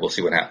far anyway. We'll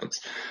see what happens.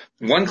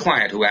 One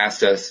client who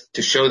asked us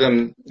to show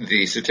them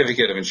the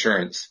certificate of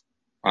insurance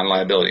on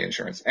liability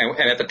insurance. And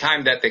at the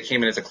time that they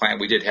came in as a client,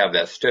 we did have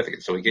that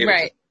certificate, so we gave it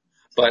to them.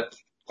 But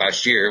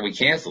last year, we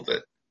canceled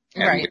it.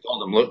 And we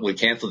told them, look, we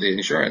canceled the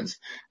insurance.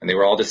 And they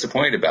were all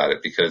disappointed about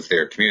it because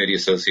their community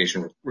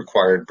association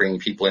required bringing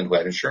people in who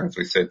had insurance.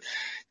 We said,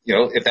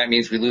 if that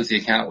means we lose the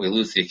account, we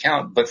lose the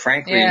account. But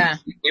frankly,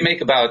 we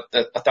make about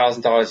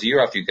 $1,000 a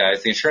year off you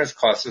guys. The insurance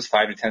costs us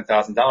 $5,000 to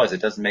 $10,000.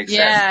 It doesn't make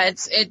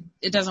sense. Yeah,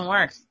 it doesn't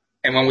work.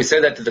 And when we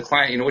said that to the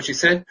client, you know what she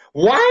said?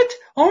 What?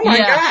 Oh my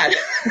God.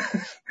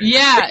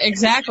 Yeah,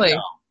 exactly.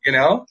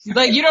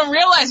 Like you don't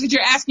realize what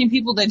you're asking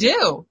people to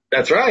do.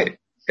 That's right.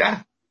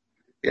 Yeah.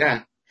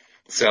 Yeah.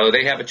 So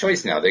they have a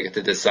choice now. They get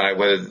to decide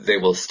whether they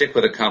will stick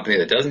with a company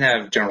that doesn't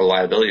have general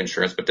liability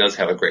insurance but does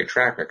have a great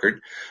track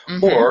record,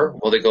 or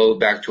will they go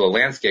back to a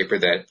landscaper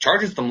that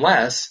charges them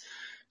less,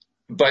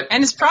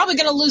 and it's probably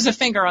going to lose a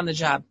finger on the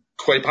job.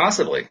 Quite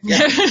possibly,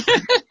 yeah.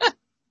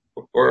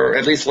 Or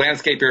at least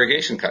landscape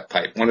irrigation cut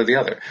pipe, one or the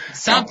other.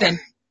 Something.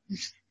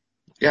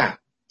 Yeah.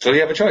 So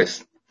you have a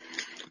choice.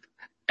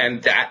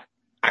 And that,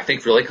 I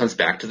think, really comes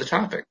back to the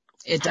topic.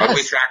 It does. How do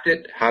we attract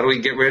it? How do we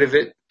get rid of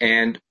it?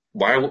 And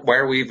why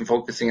are we even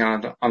focusing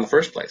on the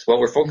first place? Well,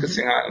 we're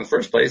focusing on it in the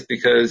first place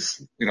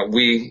because,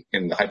 we,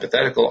 in the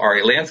hypothetical, are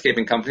a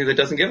landscaping company that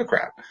doesn't give a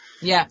crap.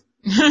 Yeah.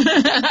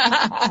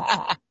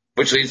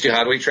 Which leads to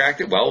how do we attract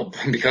it? Well,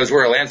 because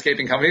we're a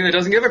landscaping company that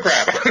doesn't give a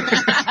crap.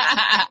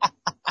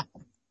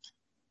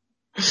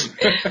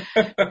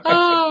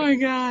 Oh, my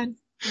God.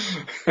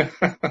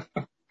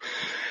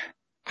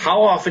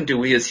 How often do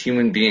we as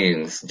human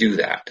beings do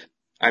that?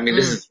 I mean,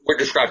 we're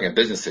describing a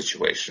business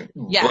situation,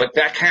 but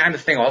that kind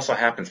of thing also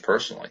happens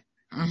personally.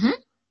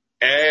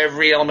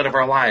 Every element of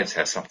our lives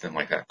has something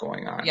like that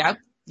going on.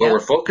 But we're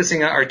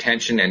focusing our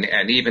attention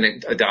and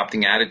even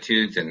adopting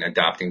attitudes and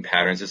adopting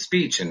patterns of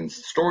speech and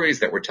stories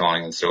that we're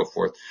telling and so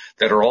forth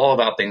that are all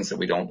about things that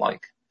we don't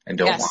like and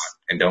don't want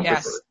and don't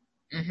prefer.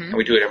 And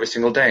we do it every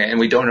single day and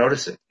we don't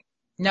notice it.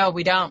 No,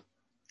 we don't.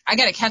 I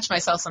got to catch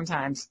myself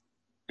sometimes.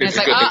 And It's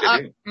like, a good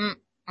thing to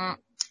do.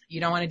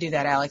 You don't want to do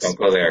that, Alex. Don't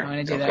go there. You don't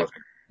want to do that.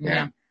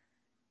 Yeah.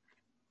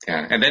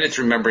 And then it's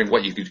remembering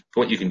what you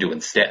can do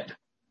instead.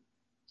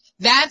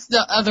 That's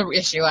the other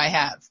issue I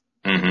have.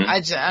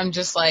 I'm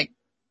just like,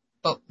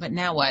 but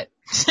now what?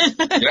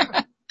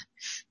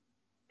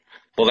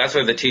 Well, that's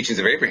why the teachings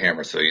of Abraham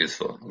are so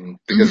useful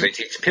because they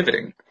teach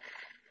pivoting.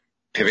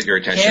 Pivot your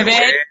attention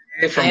away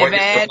from what you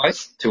don't like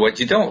to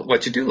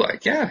what you do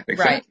like. Yeah,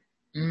 exactly.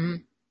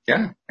 Right.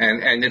 Yeah,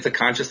 and it's a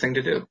conscious thing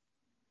to do.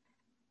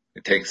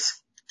 It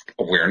takes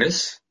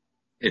awareness.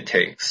 It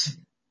takes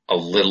a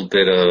little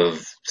bit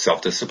of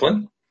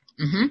self-discipline.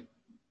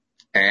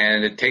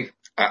 And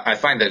I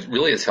find that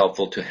really is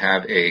helpful to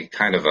have a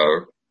kind of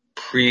a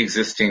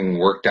pre-existing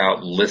worked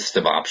out list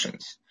of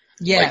options.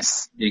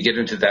 Yes. Like you get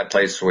into that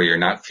place where you're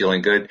not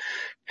feeling good,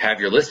 have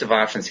your list of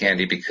options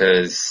handy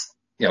because,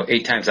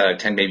 8 times out of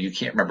 10, maybe you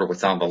can't remember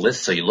what's on the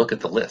list. So you look at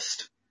the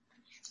list.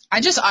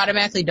 I just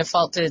automatically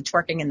default to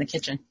twerking in the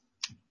kitchen.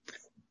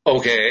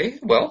 Okay.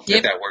 Well,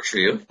 if that works for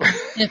you.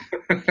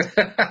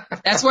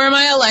 That's where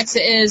my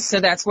Alexa is. So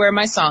that's where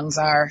my songs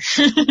are.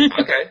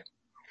 Okay.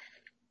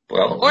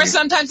 Well, or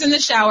sometimes in the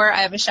shower,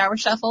 I have a shower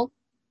shuffle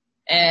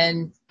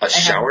and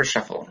shower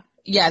shuffle.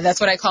 Yeah, that's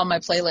what I call my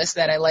playlist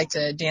that I like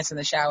to dance in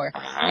the shower.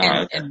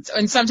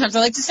 And sometimes I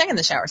like to sing in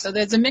the shower. So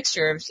there's a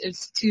mixture of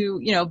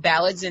two,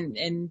 ballads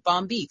and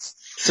bomb beats.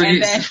 So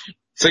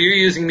you're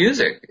using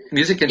music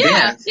and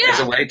dance as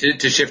a way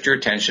to shift your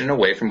attention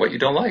away from what you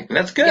don't like. And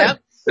that's good.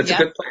 That's a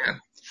good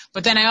plan.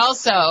 But then I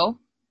also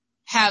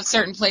have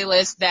certain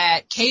playlists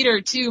that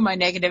cater to my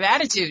negative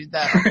attitude,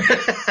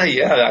 though.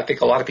 Yeah, I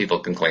think a lot of people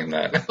can claim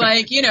that.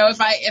 Like,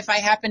 if I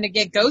happen to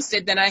get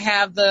ghosted, then I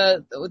have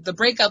the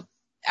breakup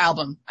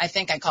album. I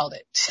think I called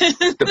it.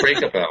 The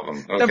breakup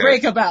album. Okay. The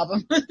breakup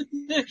album.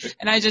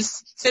 And I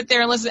just sit there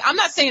and listen. I'm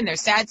not saying they're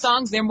sad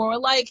songs. They're more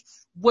like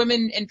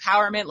women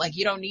empowerment, like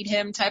you don't need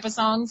him type of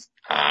songs.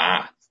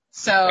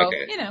 So,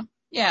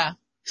 yeah.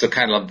 So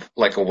kind of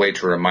like a way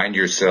to remind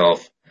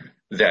yourself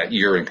that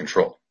you're in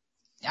control.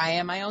 I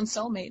am my own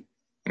soulmate.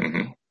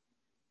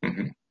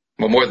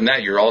 Well, more than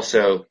that, you're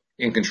also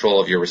in control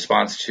of your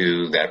response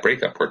to that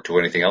breakup or to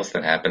anything else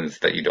that happens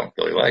that you don't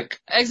really like.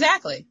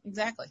 Exactly.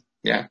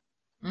 Yeah.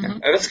 Yeah.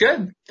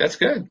 That's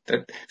good.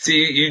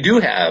 See, you do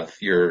have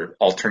your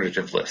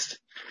alternative list.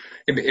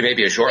 It may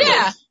be a short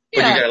list,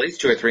 but you got at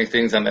least 2 or 3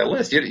 things on that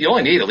list. You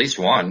only need at least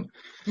one.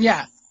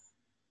 Yeah.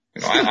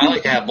 I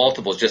like to have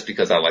multiples just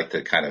because I like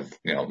to kind of,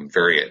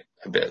 vary it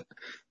a bit.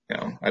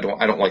 I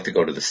don't like to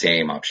go to the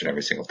same option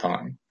every single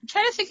time. I'm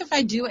trying to think if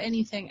I do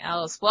anything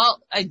else.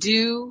 Well, I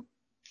do,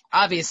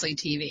 obviously,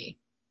 TV.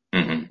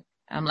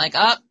 I'm like,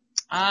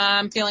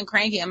 I'm feeling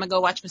cranky. I'm going to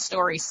go watch my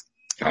stories.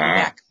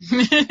 Back.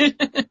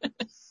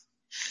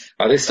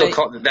 They still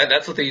call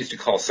that's what they used to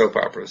call soap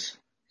operas.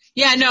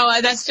 Yeah, no,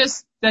 that's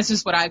just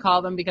what I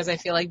call them because I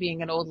feel like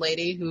being an old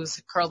lady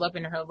who's curled up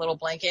in her little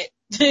blanket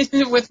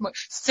with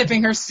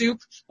sipping her soup,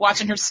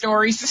 watching her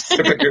stories.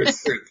 Sipping your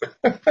soup.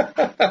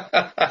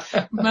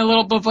 My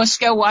little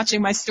babushka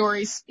watching my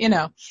stories,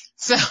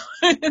 So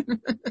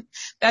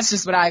that's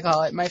just what I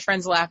call it. My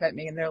friends laugh at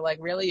me and they're like,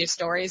 really, your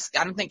stories?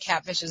 I don't think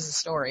catfish is a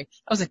story.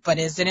 I was like, but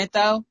isn't it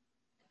though?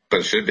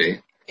 But it should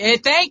be.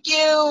 Thank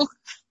you.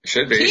 It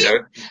should be.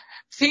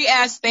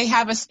 P.S. They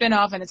have a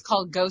spinoff and it's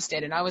called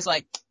Ghosted. And I was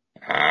like,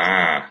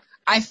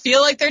 I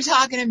feel like they're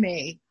talking to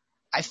me.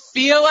 I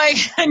feel like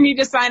I need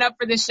to sign up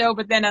for this show.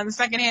 But then on the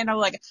second hand, I'm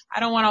like, I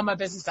don't want all my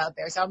business out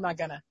there. So I'm not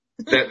gonna.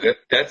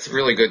 That's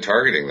really good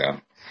targeting though.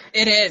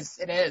 It is.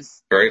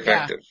 Very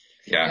effective.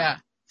 Yeah.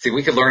 See,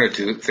 we could learn a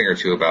thing or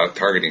two about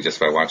targeting just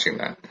by watching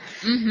that.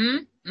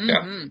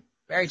 Yeah.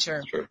 Very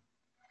true.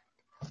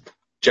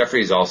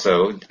 Jeffrey's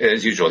also,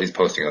 as usual, he's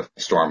posting a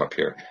storm up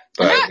here.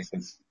 But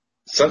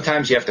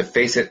sometimes you have to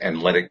face it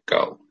and let it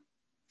go.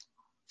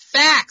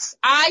 Facts.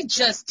 I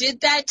just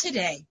did that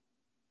today.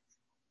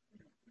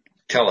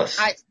 Tell us.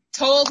 I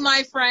told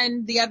my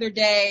friend the other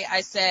day,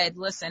 I said,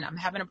 listen, I'm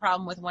having a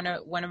problem with one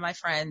of my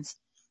friends,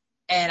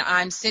 and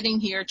I'm sitting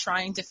here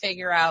trying to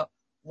figure out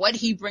what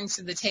he brings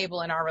to the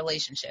table in our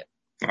relationship.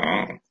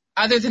 Oh.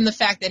 Other than the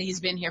fact that he's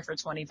been here for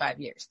 25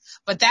 years.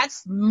 But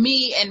that's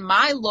me and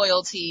my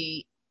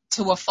loyalty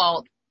to a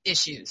fault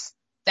issues.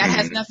 That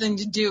has nothing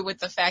to do with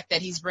the fact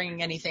that he's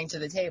bringing anything to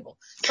the table.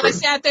 So I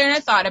sat there and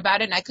I thought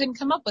about it and I couldn't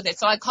come up with it.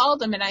 So I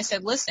called him and I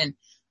said, listen,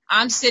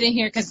 I'm sitting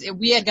here because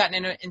we had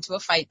gotten into a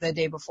fight the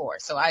day before.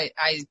 So I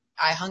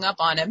hung up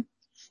on him,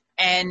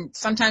 and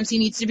sometimes he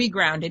needs to be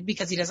grounded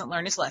because he doesn't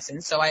learn his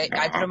lessons. So I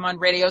put him on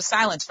radio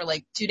silence for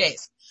like 2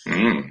 days.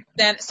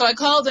 So I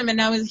called him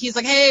and he's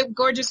like, hey,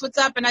 gorgeous, what's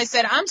up? And I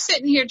said, I'm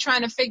sitting here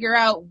trying to figure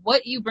out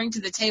what you bring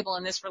to the table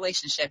in this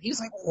relationship. He was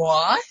like,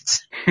 what?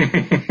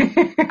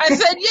 I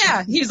said,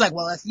 yeah. He was like,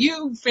 well, if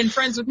you've been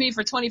friends with me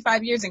for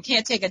 25 years and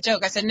can't take a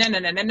joke. I said, no,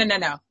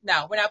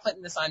 we're not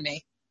putting this on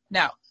me.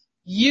 No.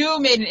 You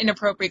made an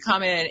inappropriate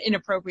comment at an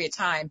inappropriate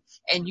time,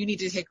 and you need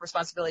to take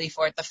responsibility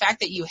for it. The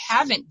fact that you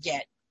haven't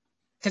yet,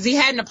 because he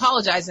hadn't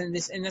apologized in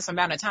this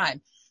amount of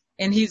time.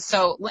 And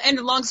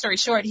long story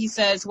short, he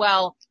says,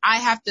 well, I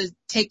have to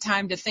take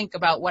time to think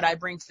about what I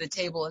bring to the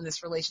table in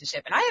this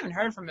relationship. And I haven't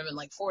heard from him in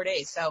like 4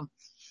 days. So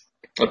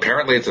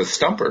apparently it's a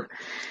stumper.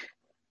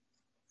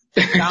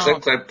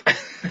 Gone.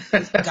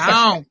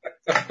 Gone.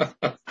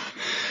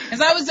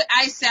 Because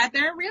I sat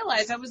there and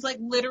realized, I was like,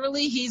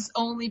 literally, he's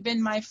only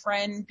been my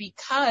friend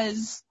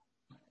because,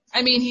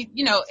 I mean,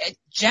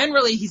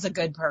 generally he's a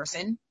good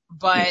person,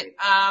 but,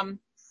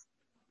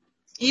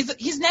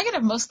 he's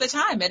negative most of the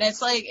time. And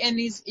it's like, and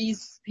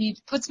he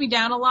puts me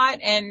down a lot,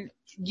 and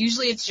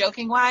usually it's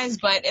joking wise,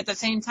 but at the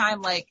same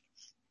time, like,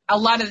 a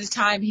lot of the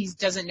time he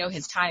doesn't know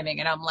his timing.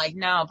 And I'm like,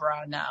 no,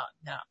 bro, no.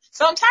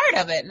 So I'm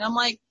tired of it. And I'm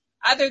like,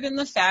 other than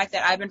the fact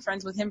that I've been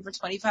friends with him for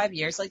 25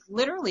 years, like,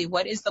 literally,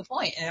 what is the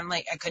point? And I'm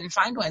like, I couldn't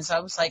find one. So I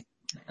was like,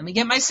 let me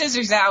get my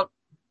scissors out.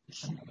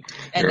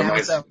 And now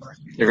it's over.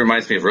 It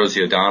reminds me of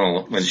Rosie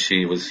O'Donnell when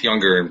she was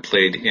younger and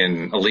played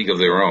in A League of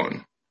Their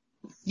Own.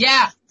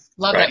 Yeah.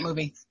 Love that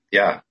movie.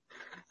 Yeah.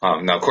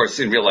 Now, of course,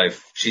 in real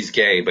life, she's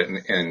gay, but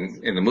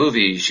in the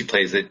movie, she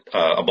plays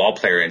a ball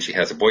player and she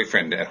has a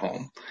boyfriend at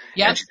home.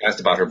 Yeah. And she asked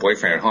about her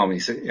boyfriend at home,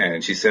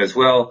 and she says,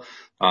 well,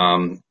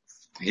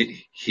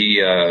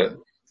 he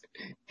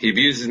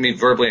abuses me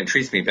verbally and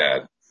treats me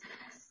bad.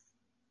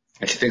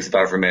 And she thinks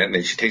about it for a minute, and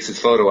then she takes his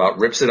photo out,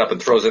 rips it up,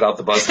 and throws it out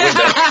the bus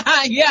window.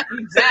 Yeah,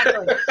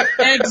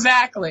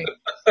 exactly.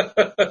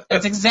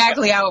 That's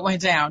exactly how it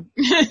went down.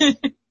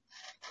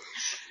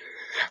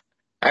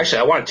 Actually,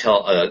 I want to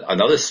tell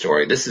another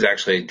story. This is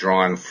actually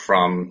drawn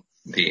from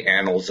the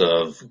annals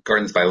of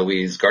Gardens by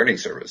Louise gardening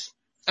service.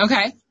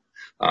 Okay.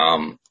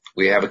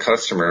 We have a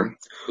customer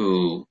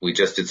who we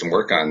just did some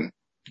work on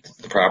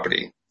the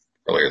property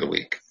earlier the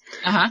week.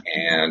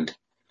 And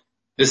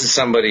this is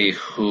somebody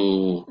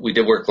who we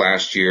did work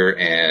last year,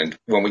 and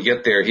when we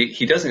get there,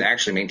 he doesn't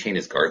actually maintain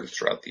his gardens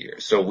throughout the year.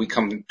 So we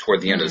come toward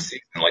the end of the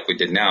season, like we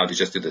did now, to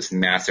just do this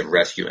massive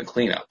rescue and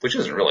cleanup, which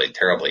isn't really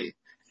terribly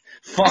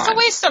fun. It's a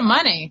waste of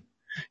money.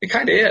 It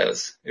kind of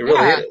is. It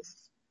really is.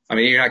 I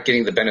mean, you're not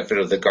getting the benefit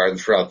of the garden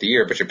throughout the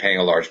year, but you're paying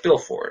a large bill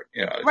for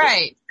it.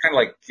 Right.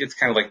 It's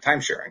kind of like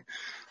time sharing.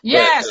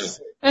 Yes.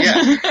 But,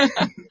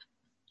 yeah.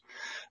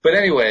 But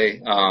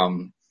anyway,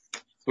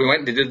 we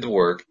went and did the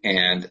work,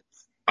 and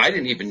I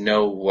didn't even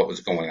know what was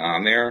going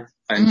on there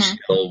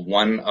until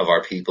one of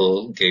our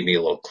people gave me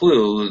a little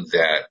clue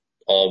that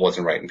all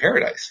wasn't right in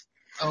paradise.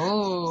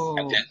 Oh.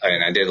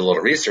 And I did a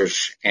little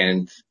research,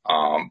 and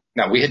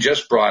now we had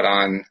just brought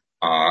on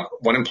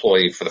one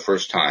employee for the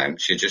first time.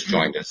 She had just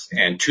joined us,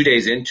 and 2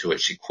 days into it,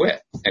 she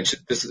quit. And it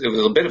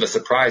was a bit of a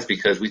surprise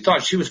because we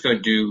thought she was going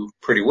to do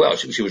pretty well.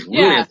 She was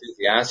really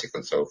enthusiastic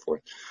and so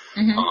forth.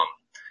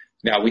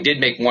 Now, we did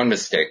make one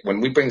mistake.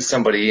 When we bring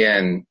somebody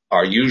in,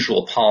 our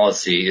usual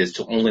policy is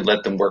to only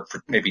let them work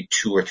for maybe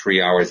 2 or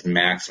 3 hours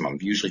maximum,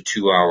 usually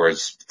 2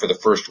 hours for the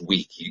first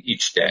week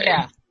each day.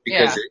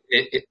 because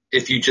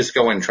if you just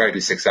go and try to do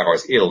 6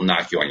 hours, it'll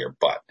knock you on your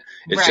butt.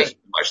 It's just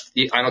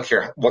much. I don't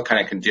care what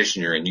kind of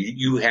condition you're in.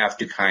 You have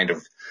to kind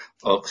of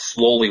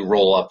slowly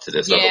roll up to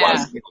this.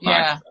 Otherwise, people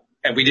not.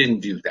 And we didn't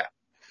do that.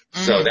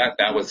 So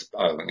that was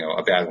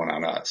a bad one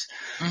on us.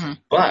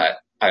 But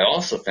I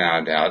also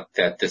found out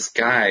that this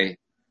guy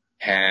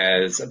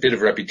has a bit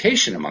of a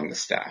reputation among the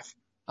staff.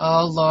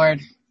 Oh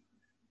Lord!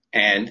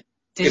 And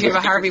did you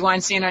have a Harvey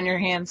Weinstein on your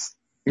hands?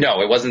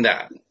 No, it wasn't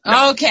that.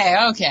 No. Okay.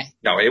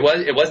 No, it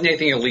wasn't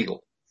anything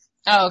illegal.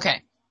 Oh,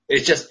 okay.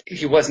 It's just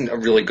he wasn't a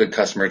really good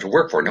customer to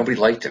work for. Nobody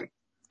liked him.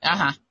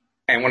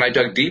 And when I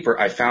dug deeper,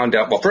 I found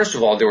out. Well, first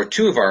of all, there were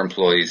 2 of our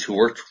employees who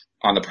worked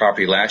on the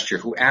property last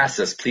year who asked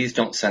us, please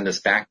don't send us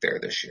back there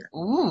this year.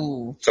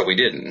 Ooh. So we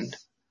didn't.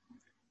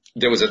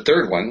 There was a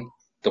third one,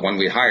 the one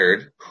we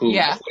hired, who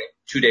quit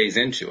 2 days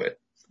into it.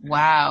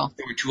 Wow.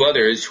 There were 2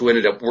 others who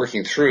ended up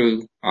working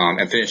through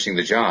and finishing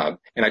the job.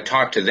 And I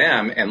talked to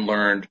them and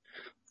learned.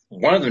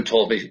 One of them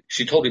told me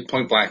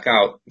point blank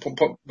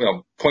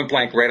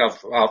right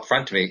out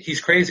front to me,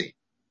 he's crazy.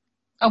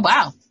 Oh,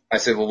 wow. I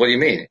said, well, what do you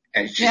mean?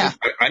 And she said,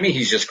 I mean,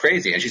 he's just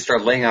crazy. And she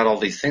started laying out all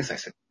these things. I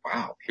said,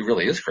 wow, he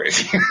really is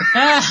crazy.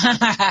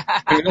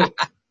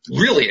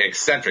 Really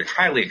eccentric,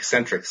 highly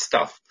eccentric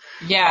stuff.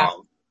 Yeah.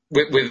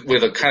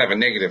 With a kind of a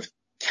negative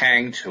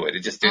tang to it. It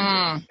just did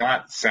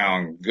not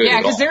sound good at all.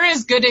 Yeah, because there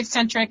is good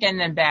eccentric and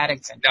then bad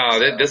eccentric.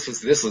 No, this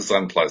was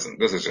unpleasant.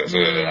 This is just,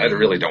 I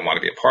really don't want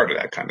to be a part of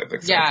that kind of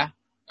eccentric.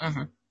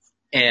 Yeah.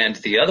 And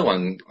the other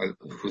one,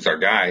 who's our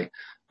guy,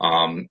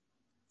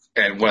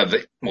 and one of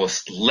the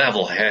most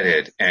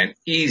level-headed and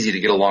easy to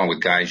get along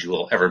with guys you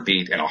will ever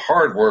meet, and a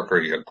hard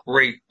worker, he's a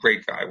great,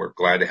 great guy. We're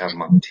glad to have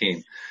him on the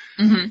team.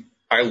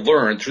 I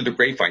learned through the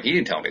grapevine, he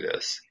didn't tell me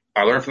this,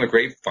 I learned from the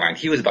grapevine,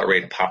 he was about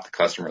ready to pop the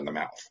customer in the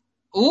mouth.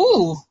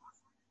 Ooh.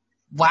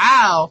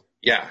 Wow.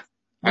 Yeah.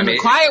 When the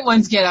quiet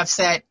ones get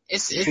upset,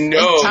 it's time.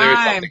 There's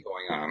something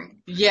going on.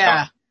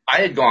 Yeah.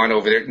 I had gone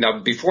over there. Now,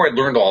 before I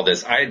learned all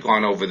this, I had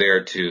gone over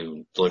there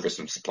to deliver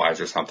some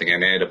supplies or something,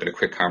 and I ended up in a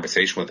quick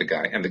conversation with the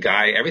guy. And the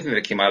guy, everything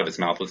that came out of his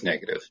mouth was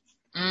negative.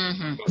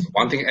 It was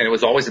one thing, and it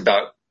was always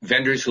about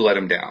vendors who let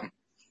him down.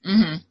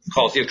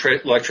 Calls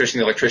the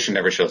electrician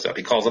never shows up.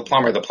 He calls the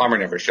plumber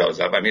never shows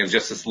up. I mean, it was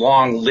just this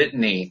long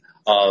litany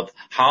of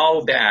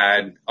how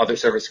bad other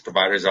service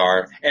providers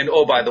are. And,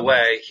 oh, by the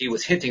way, he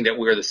was hinting that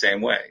we're the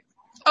same way.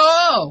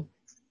 Oh.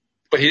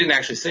 But he didn't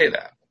actually say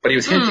that. But he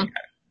was hinting at it.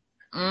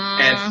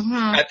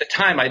 And at the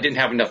time, I didn't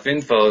have enough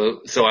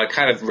info, so I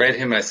kind of read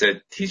him and I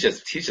said, he's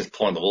just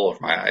pulling the wool over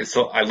my eyes.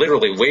 So I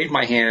literally waved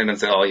my hand and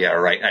said, oh, yeah,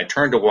 right. And I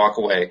turned to walk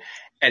away.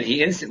 And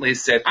he instantly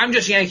said, I'm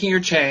just yanking your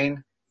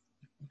chain.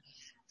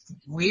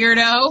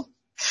 Weirdo.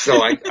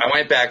 So I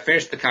went back,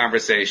 finished the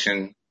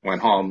conversation,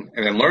 went home,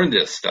 and then learned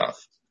this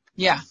stuff.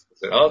 Yeah. I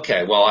said,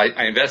 okay, well,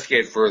 I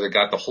investigated further,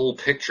 got the whole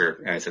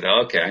picture, and I said,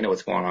 okay, I know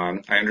what's going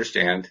on. I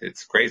understand.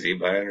 It's crazy,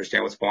 but I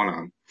understand what's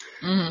going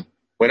on.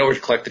 Went over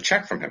to collect the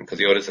check from him because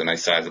he owed us a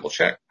nice sizable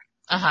check.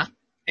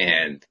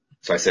 And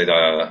so I said,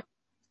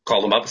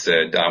 called him up,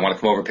 said, I want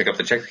to come over and pick up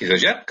the check. He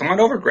says, yep, come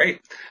on over.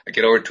 Great. I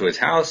get over to his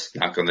house,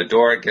 knock on the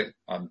door, get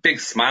a big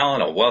smile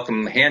and a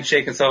welcome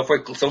handshake and so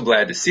forth. So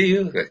glad to see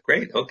you.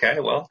 Great. Okay.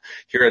 Well,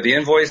 here are the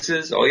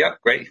invoices. Oh, yeah.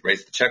 Great. He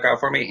writes the check out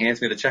for me,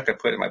 hands me the check. I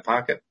put it in my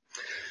pocket.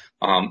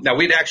 Now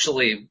we'd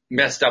actually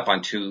messed up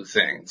on 2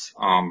 things.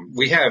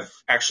 We have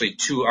actually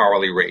 2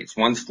 hourly rates.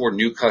 One's for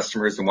new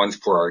customers and one's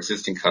for our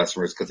existing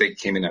customers because they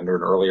came in under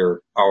an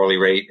earlier hourly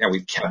rate, and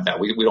we've kept that.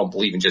 We don't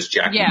believe in just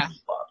jacking them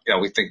up. You know,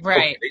 we think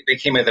okay, they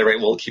came in at that rate,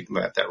 we'll keep them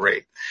at that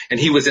rate. And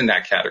he was in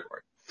that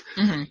category.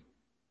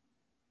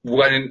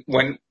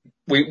 When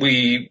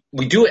we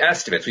do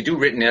estimates, we do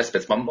written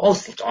estimates, but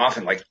most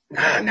often, like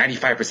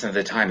 95% of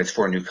the time, it's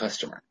for a new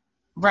customer.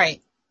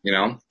 Right. You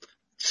know?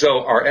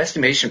 So our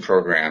estimation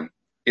program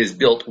is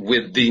built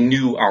with the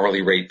new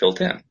hourly rate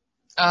built in.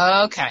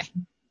 Okay.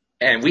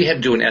 And we had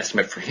to do an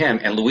estimate for him,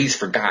 and Louise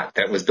forgot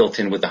that was built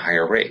in with the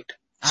higher rate.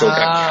 So it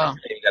got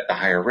calculated at the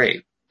higher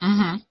rate.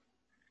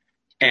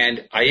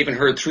 And I even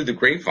heard through the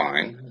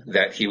grapevine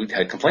that he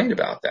had complained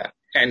about that.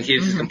 And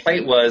his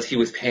complaint was he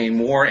was paying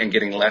more and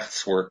getting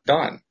less work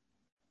done.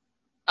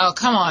 Oh,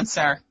 come on,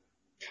 sir.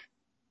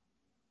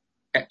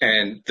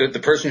 And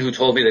the person who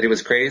told me that he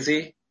was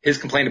crazy, his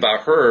complaint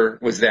about her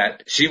was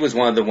that she was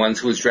one of the ones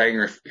who was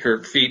dragging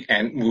her feet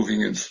and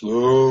moving in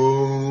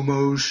slow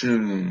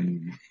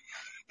motion.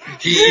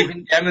 He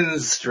even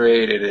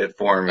demonstrated it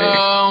for me.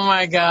 Oh,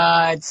 my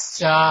God.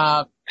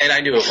 Stop. And I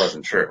knew it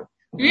wasn't true.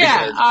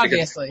 Yeah,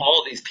 obviously. Because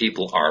all these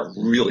people are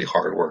really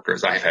hard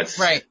workers.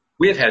 Right.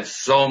 We have had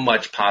so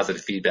much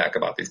positive feedback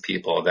about these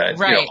people that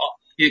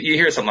you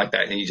hear something like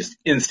that and you just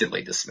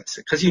instantly dismiss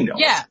it because you know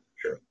it's not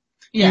true.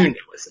 Yeah. You know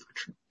it's not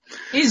true.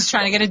 He's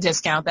trying to get a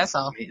discount, that's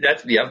all.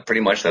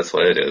 Pretty much that's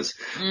what it is.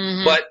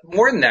 But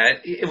more than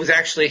that, it was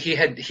actually he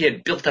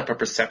had built up a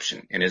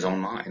perception in his own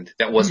mind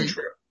that wasn't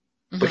true.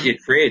 But he had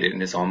created it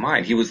in his own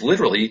mind. He was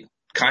literally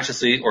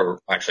consciously or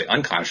actually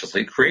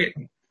unconsciously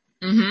creating.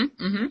 So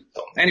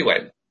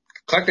anyway,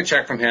 collect the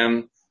check from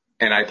him,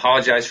 And I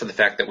apologize for the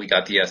fact that we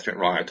got the estimate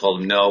wrong. I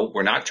told him, no,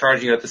 we're not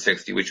charging you at the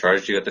 60. We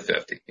charged you at the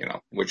 50.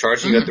 We're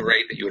charging you at the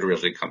rate that you would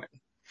originally come in.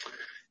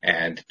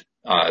 And,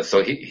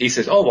 so he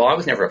says, oh, well, I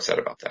was never upset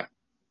about that.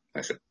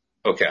 I said,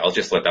 okay, I'll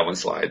just let that one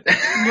slide.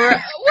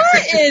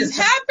 What is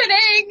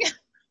happening?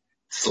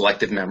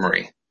 Selective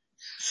memory.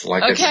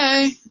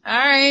 Okay. All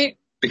right.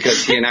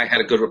 Because he and I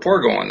had a good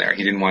rapport going there.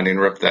 He didn't want to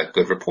interrupt that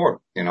good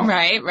rapport,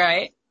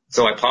 Right.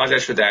 So I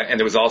apologize for that. And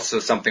there was also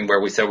something where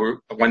we said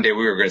one day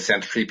we were going to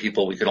send 3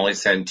 people. We could only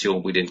send 2,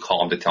 and we didn't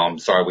call him to tell him,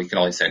 sorry, we can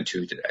only send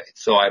 2 today.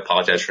 So I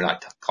apologize for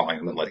not calling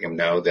him and letting him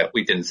know that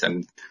we didn't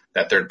send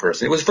that third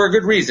person. It was for a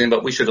good reason,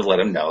 but we should have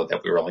let him know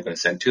that we were only going to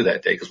send 2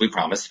 that day because we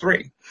promised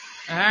 3.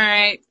 All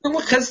right.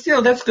 Because,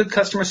 that's good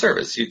customer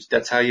service.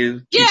 That's how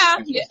you. Yeah,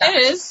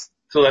 it is.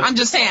 So I'm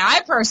just saying, I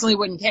personally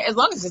wouldn't care as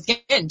long as it's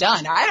getting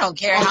done. I don't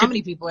care how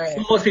many people are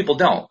there. Most people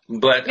don't,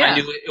 but I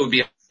knew it would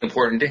be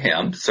important to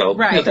him. So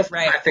that's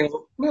my thing.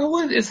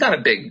 Well, it's not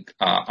a big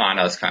on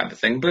us kind of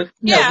thing, but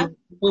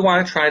we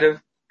want to try to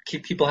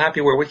keep people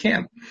happy where we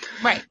can.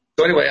 Right.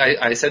 So anyway,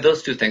 I said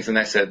those 2 things, and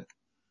I said,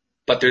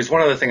 but there's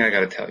one other thing I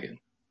got to tell you.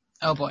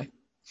 Oh boy.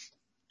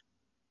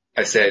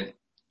 I said,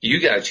 you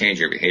got to change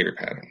your behavior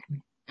pattern.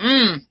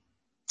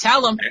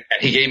 Tell him. And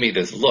he gave me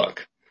this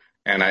look,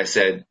 and I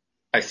started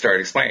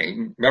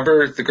explaining.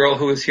 Remember the girl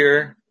who was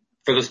here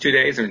for those 2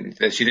 days and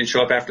that she didn't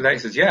show up after that? He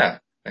says, yeah.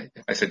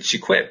 I said, she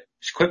quit.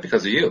 She quit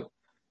because of you.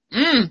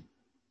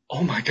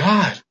 Oh my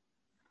God.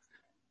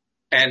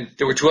 And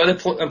there were 2 other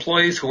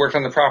employees who worked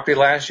on the property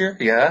last year.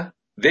 Yeah.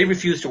 They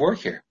refused to work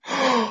here.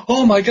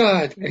 Oh my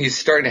God. And he's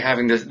starting to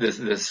having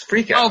this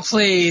freak out. Oh,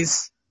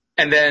 please.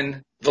 And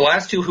then the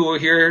last 2 who were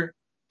here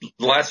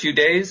the last few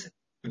days,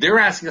 they're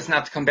asking us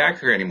not to come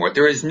back here anymore.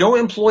 There is no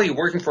employee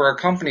working for our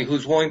company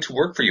who's willing to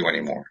work for you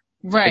anymore.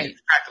 Right.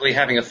 He's practically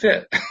having a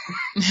fit.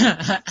 In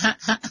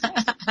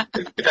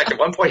fact, at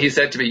one point he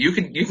said to me, you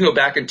can go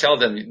back and tell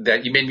them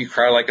that you made me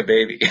cry like a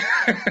baby.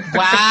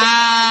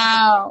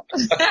 Wow.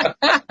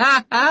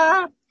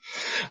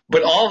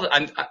 But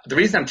the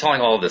reason I'm telling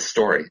all of this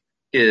story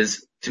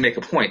is to make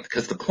a point,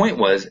 because the point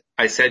was,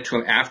 I said to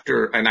him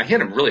after, and I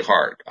hit him really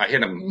hard. I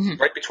hit him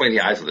right between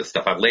the eyes with this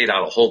stuff. I laid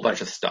out a whole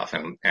bunch of stuff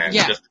and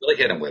just really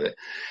hit him with it.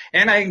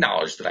 And I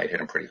acknowledged that I hit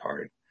him pretty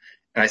hard.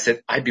 And I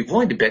said, I'd be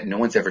willing to bet no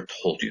one's ever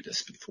told you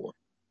this before.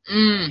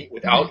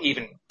 Without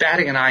even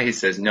batting an eye, he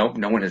says, nope,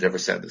 no one has ever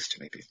said this to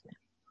me before.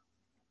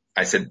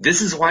 I said,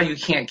 this is why you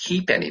can't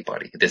keep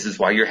anybody. This is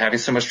why you're having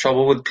so much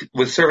trouble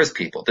with service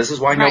people. This is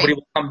why nobody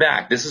will come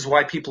back. This is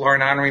why people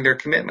aren't honoring their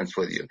commitments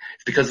with you.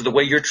 It's because of the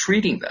way you're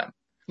treating them.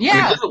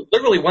 Yeah. I mean,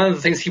 literally one of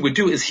the things he would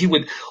do is he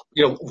would,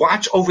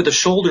 watch over the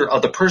shoulder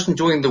of the person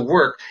doing the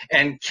work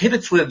and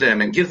kibitz with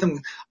them and give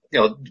them,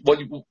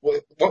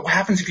 what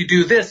happens if you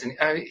do this?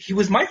 And he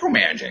was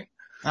micromanaging.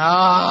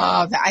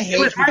 Oh, I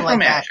hate people like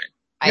that.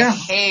 Yeah. I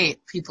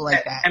hate people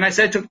like that. And I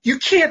said to him, you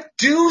can't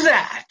do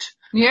that.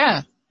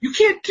 Yeah. You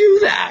can't do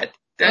that.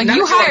 Like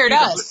you hired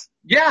us.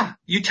 Yeah.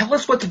 You tell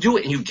us what to do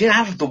and you get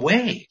out of the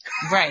way.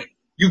 Right.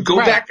 You go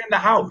back in the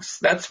house.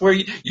 That's where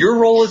your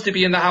role is to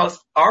be in the house.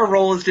 Our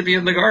role is to be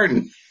in the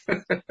garden.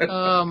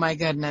 Oh my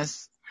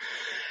goodness.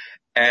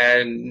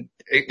 And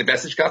the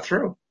message got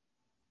through.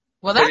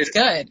 Well, that's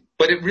good.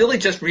 But it really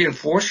just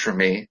reinforced for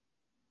me,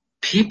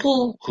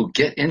 people who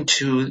get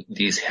into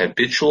these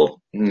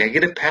habitual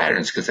negative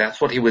patterns, because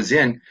that's what he was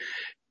in,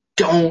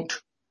 don't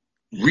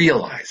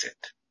realize it.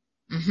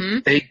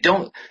 They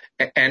don't.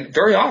 And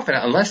very often,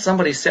 unless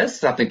somebody says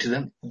something to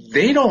them,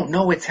 they don't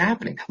know it's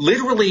happening.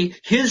 Literally,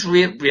 his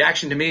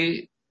reaction to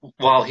me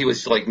while he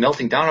was like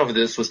melting down over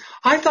this was,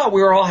 I thought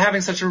we were all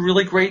having such a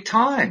really great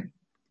time.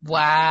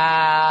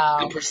 Wow.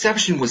 The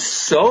perception was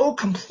so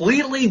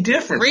completely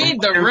different. Read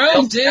the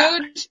room,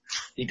 dude.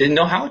 He didn't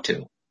know how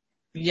to.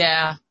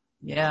 Yeah.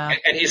 Yeah.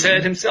 And he said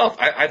it himself.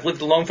 I've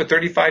lived alone for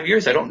 35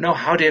 years. I don't know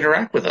how to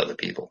interact with other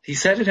people. He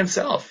said it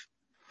himself.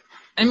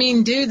 I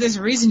mean, dude, there's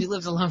a reason you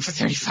lived alone for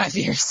 35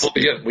 years. Well,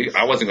 yeah,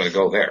 I wasn't going to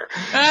go there.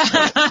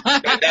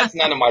 That's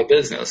none of my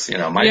business.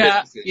 My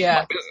business is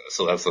my business.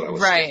 So that's what I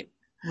was saying.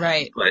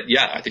 Right. But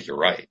yeah, I think you're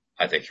right.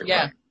 Right.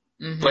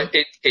 Mm-hmm. But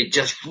it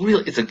just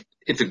really,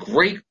 it's a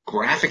great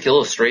graphic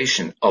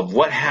illustration of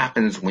what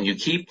happens when you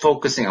keep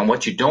focusing on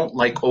what you don't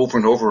like over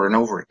and over and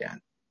over again.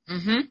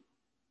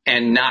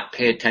 And not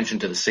pay attention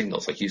to the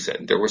signals. Like you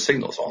said, there were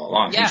signals all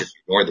along. You just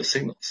ignore the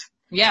signals.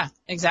 Yeah,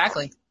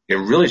 exactly. It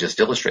really just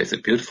illustrates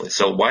it beautifully.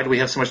 So why do we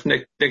have so much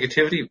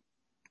negativity?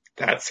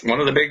 That's one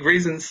of the big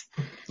reasons.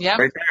 Yeah.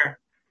 Right there.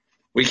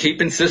 We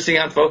keep insisting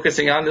on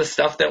focusing on this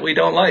stuff that we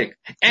don't like.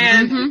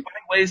 And finding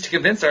ways to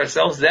convince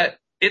ourselves that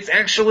it's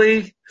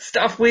actually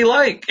stuff we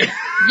like.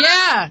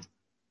 Yeah.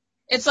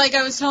 It's like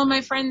I was telling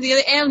my friend the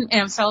other, and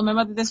I was telling my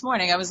mother this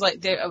morning, I was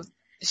like,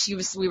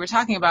 we were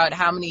talking about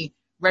how many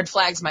red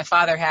flags my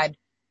father had,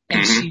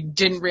 and she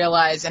didn't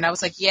realize. And I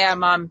was like, yeah,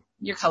 Mom,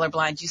 you're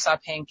colorblind. You saw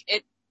pink.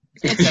 It's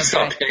okay. You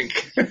saw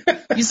pink.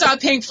 You saw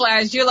pink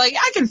flash. You're like,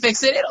 I can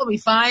fix it. It'll be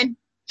fine.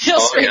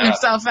 He'll straighten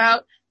himself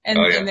out.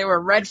 And there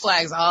were red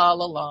flags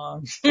all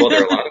along. Well,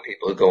 there are a lot of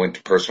people who go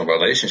into personal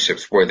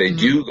relationships where they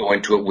do go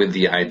into it with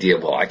the idea,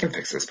 well, I can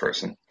fix this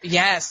person.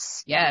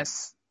 Yes.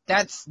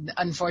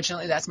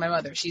 Unfortunately, that's my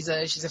mother. She's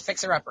a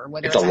fixer-upper,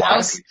 whether it's a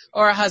house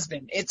or a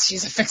husband.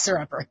 She's a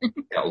fixer-upper.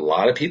 A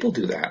lot of people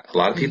do that. A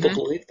lot of people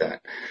believe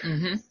that.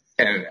 Mm-hmm.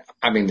 And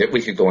I mean,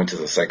 we could go into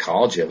the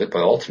psychology of it,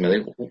 but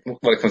ultimately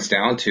what it comes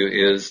down to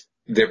is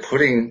they're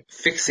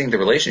fixing the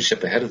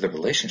relationship ahead of the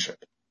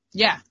relationship.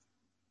 Yeah.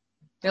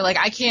 They're like,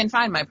 I can't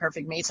find my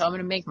perfect mate, so I'm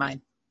going to make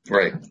mine.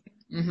 Right.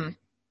 Mm-hmm.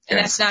 And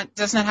that's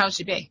not how it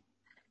should be.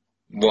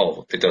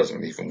 Well, it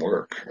doesn't even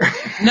work.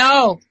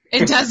 No,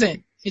 it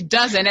doesn't. It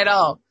doesn't at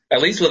all.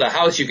 At least with a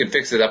house, you can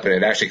fix it up and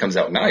it actually comes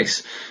out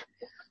nice.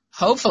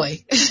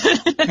 Hopefully.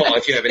 Well,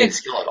 if you have any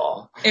skill at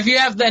all. If you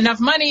have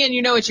enough money and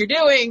you know what you're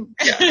doing.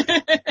 Yeah.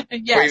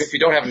 Yes. Or if you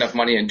don't have enough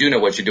money and do know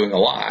what you're doing a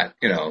lot,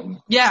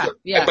 Yeah,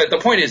 yeah. But the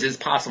point is, it's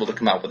possible to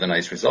come up with a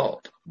nice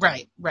result.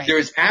 Right. There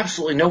is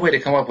absolutely no way to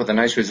come up with a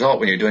nice result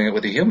when you're doing it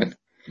with a human.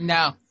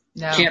 No.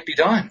 Can't be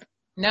done.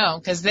 No,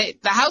 because the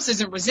house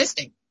isn't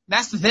resisting.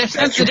 That's the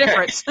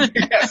difference.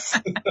 Yes,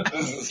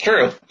 this is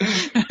true.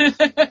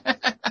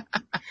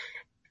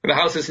 The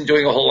house isn't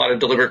doing a whole lot of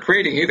deliberate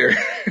creating either.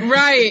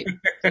 Right.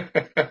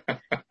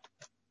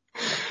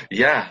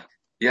 Yeah.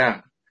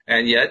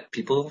 And yet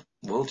people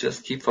will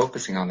just keep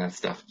focusing on that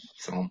stuff.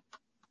 So,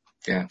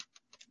 yeah.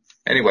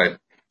 Anyway,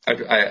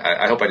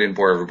 I hope I didn't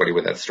bore everybody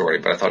with that story,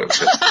 but I thought it was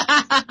just,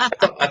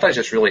 I thought it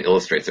just really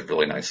illustrates it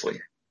really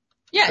nicely.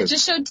 Yeah, it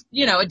just showed,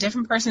 a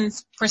different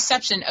person's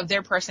perception of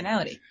their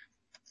personality.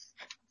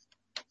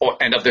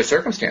 And of their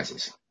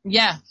circumstances.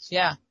 Yeah.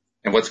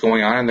 And what's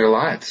going on in their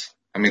lives.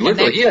 I mean,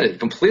 literally, he had a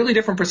completely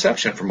different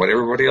perception from what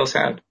everybody else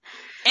had.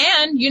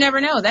 And you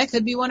never know. That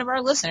could be one of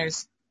our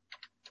listeners.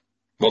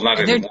 Well, not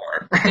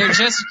anymore. They're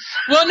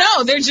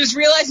just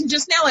realizing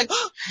just now, like,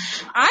 oh,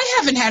 I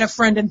haven't had a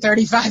friend in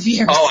 35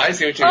 years. Oh, I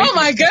see what you mean. Oh,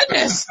 my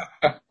goodness.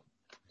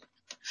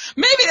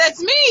 Maybe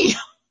that's me.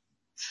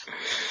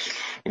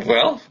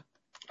 Well,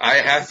 I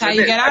have that's to how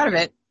admit, you get out of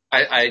it.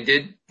 I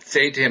did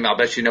say to him, I'll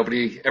bet you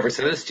nobody ever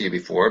said this to you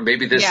before.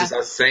 Maybe this is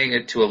us saying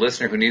it to a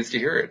listener who needs to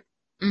hear it.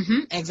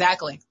 Mm-hmm.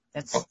 Exactly.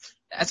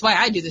 That's why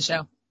I do the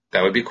show.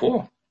 That would be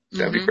cool.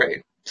 That'd be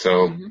great.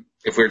 So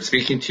if we're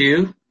speaking to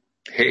you,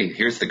 hey,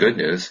 here's the good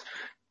news.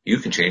 You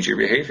can change your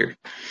behavior.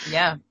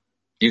 Yeah.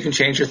 You can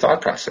change your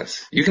thought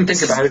process. You can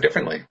think about it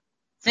differently.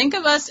 Think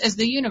of us as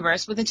the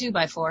universe with a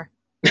 2x4.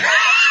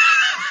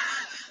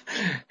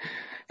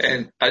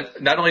 And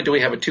not only do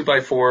we have a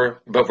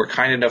 2x4, but we're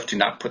kind enough to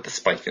not put the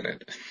spike in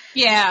it.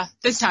 Yeah,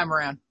 this time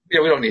around.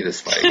 Yeah, we don't need a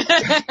spike.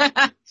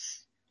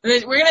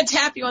 We're going to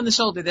tap you on the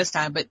shoulder this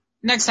time, but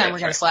next time we're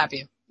going to slap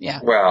you. Yeah.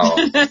 Well,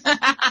 no,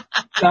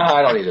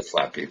 I don't need to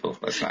slap people.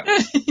 That's not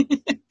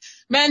it.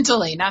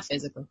 Mentally, not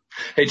physically.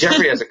 Hey,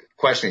 Jeffrey has a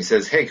question. He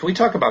says, hey, can we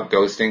talk about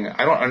ghosting?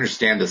 I don't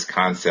understand this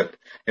concept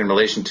in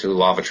relation to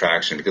law of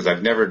attraction because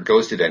I've never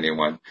ghosted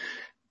anyone.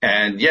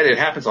 And yet it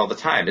happens all the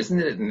time. Isn't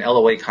it an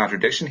LOA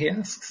contradiction, he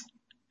asks?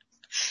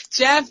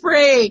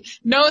 Jeffrey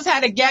knows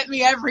how to get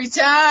me every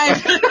time.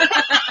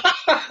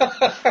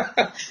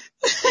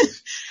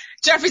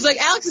 Jeffrey's like,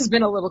 Alyx has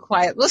been a little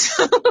quiet. Let's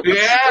light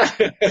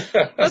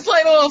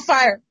a little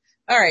fire.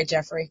 All right,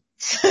 Jeffrey.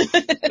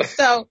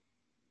 So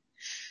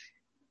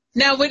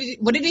now what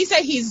did he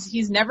say?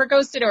 He's never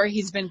ghosted or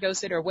he's been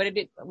ghosted or what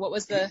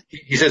was the?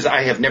 He says,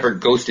 I have never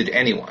ghosted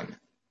anyone.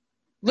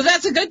 Well,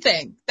 that's a good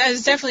thing. That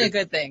is definitely a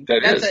good thing.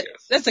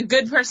 That's a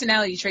good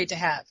personality trait to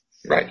have.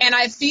 Right. And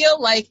I feel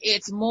like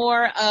it's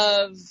more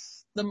of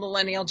the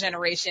millennial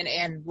generation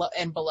and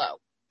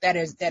below that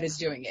is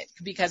doing it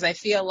because I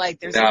feel like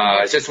there's.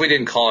 It's just we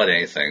didn't call it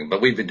anything,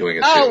 but we've been doing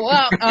it too. Oh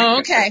well. Oh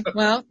okay.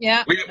 Well,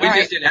 yeah. we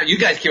just didn't. You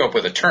guys came up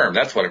with a term.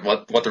 That's what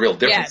the real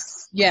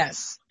difference.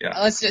 Yes. Yes. Yeah.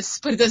 Let's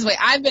just put it this way.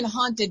 I've been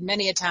haunted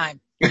many a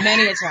time.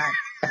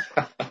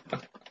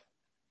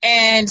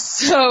 And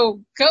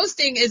so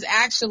ghosting is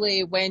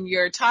actually when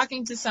you're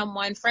talking to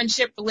someone,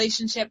 friendship,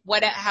 relationship,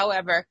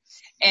 however,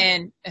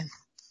 and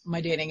my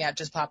dating app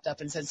just popped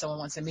up and said someone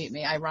wants to meet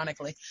me,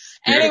 ironically.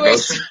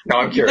 Anyways. No,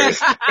 I'm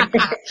curious.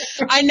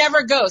 I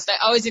never ghost.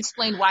 I always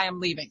explain why I'm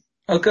leaving.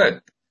 Oh,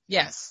 good.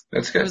 Yes.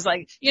 That's good. It was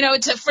like,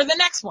 for the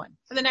next one,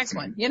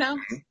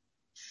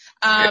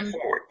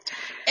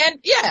 And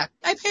yeah,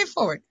 I pay it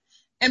forward.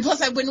 And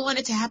plus I wouldn't want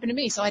it to happen to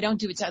me, so I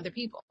don't do it to other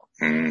people.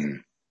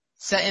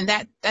 So, and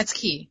that's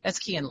key. That's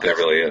key in life. That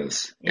really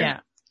is.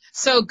 Yeah.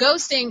 So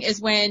ghosting is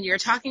when you're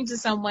talking to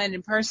someone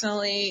and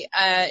personally,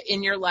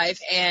 in your life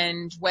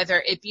and whether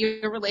it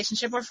be a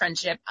relationship or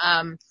friendship,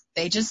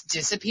 they just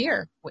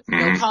disappear.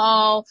 No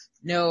call,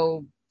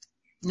 no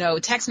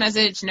text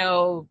message,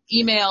 no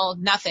email,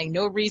 nothing,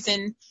 no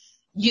reason.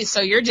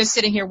 So you're just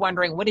sitting here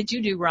wondering, what did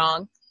you do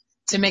wrong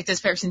to make this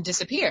person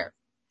disappear?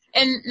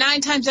 And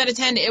 9 times out of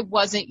 10, it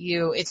wasn't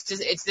you. It's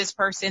this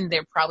person.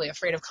 They're probably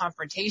afraid of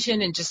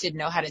confrontation and just didn't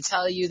know how to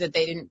tell you that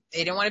they didn't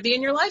want to be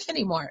in your life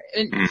anymore.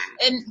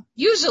 And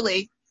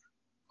usually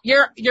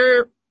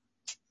you're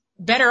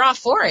better off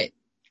for it.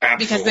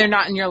 Absolutely. because they're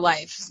not in your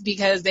life,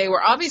 because they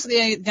were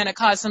obviously going to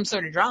cause some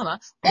sort of drama,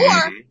 or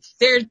Mm-hmm.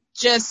 they're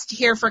just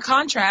here for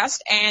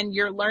contrast and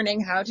you're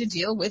learning how to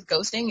deal with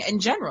ghosting in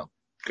general.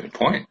 Good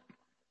point.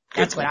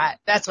 That's what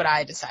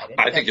I decided.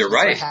 I think you're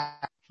right.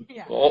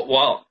 Yeah.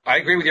 Well, I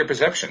agree with your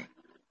perception.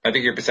 I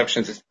think your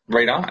perception is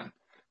right on.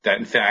 That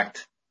in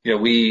fact,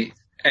 we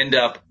end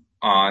up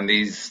on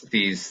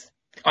these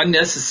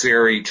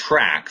unnecessary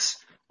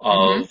tracks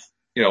of,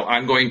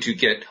 I'm going to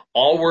get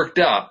all worked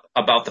up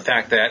about the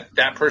fact that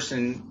that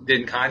person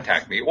didn't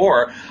contact me,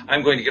 or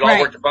I'm going to get all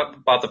worked up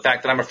about the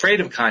fact that I'm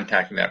afraid of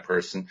contacting that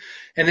person.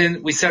 And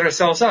then we set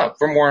ourselves up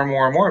for more and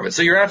more and more of it.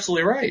 So you're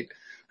absolutely right.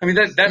 I mean,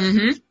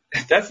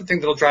 that's the thing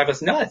that'll drive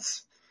us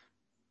nuts.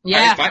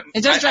 Yeah,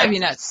 it does drive you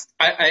nuts.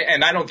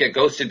 And I don't get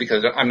ghosted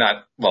because I'm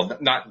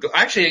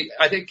actually,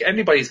 I think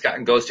anybody's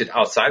gotten ghosted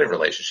outside of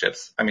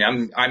relationships. I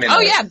mean, I'm in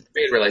a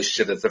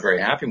relationship that's a very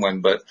happy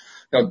one, but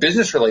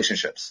business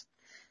relationships.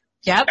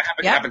 Yep.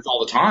 It happens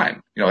all the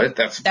time.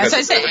 That's what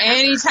I say.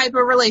 Any type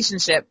of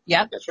relationship.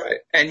 Yep. That's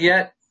right. And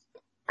yet,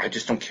 I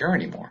just don't care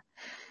anymore.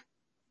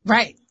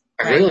 Right.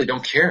 I really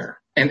don't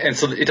care. And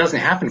so it doesn't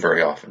happen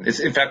very often.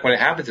 In fact, when it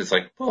happens, it's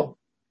like, whoa,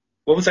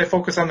 what was I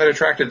focused on that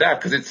attracted that?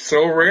 Because it's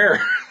so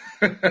rare.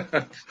 I'm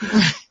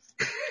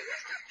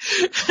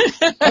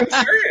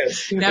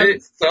serious. No,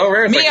 it's so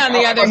rare. It's me, on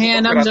the other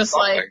hand, I'm just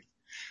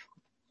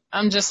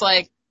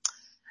like,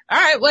 all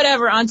right,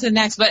 whatever, on to the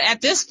next. But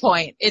at this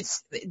point,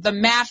 the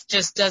math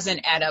just doesn't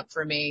add up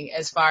for me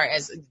as far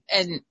as,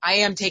 and I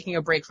am taking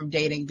a break from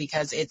dating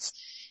because it's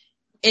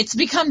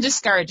become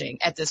discouraging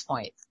at this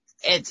point.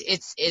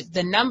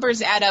 The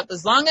numbers add up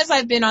as long as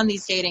I've been on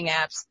these dating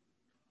apps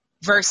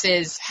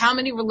versus how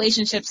many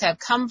relationships have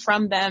come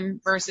from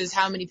them versus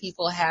how many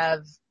people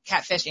have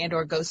catfished and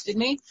or ghosted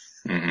me.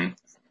 Mm-hmm.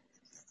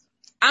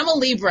 I'm a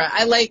Libra.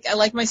 I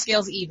like my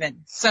scales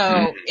even.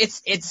 So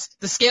it's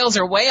the scales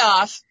are way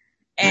off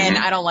and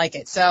I don't like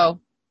it.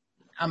 So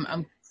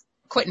I'm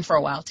quitting for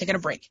a while, taking a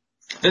break.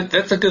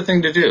 That's a good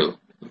thing to do.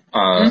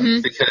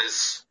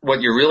 Because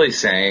what you're really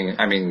saying,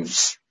 I mean,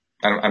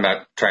 I'm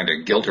not trying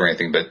to guilt or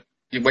anything, but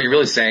what you're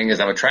really saying is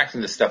I'm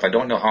attracting this stuff. I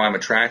don't know how I'm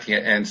attracting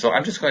it. And so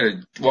I'm just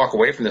going to walk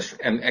away from this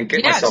and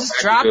get myself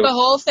just drop the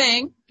whole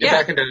thing. Get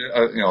back into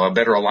a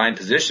better aligned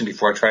position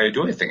before I try to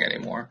do anything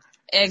anymore.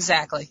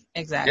 Exactly.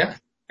 Yeah.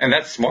 And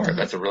that's smart.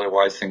 That's a really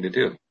wise thing to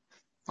do.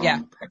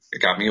 Yeah.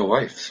 It got me a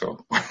wife,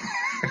 so.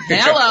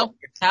 Hello.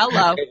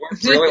 It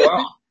worked really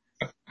well.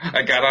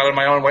 I got out of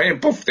my own way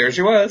and poof, there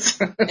she was.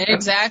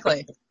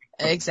 Exactly.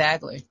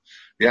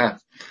 Yeah.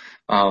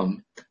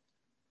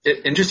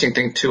 Interesting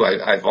thing too,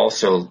 I've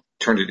also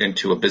turned it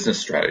into a business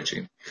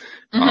strategy.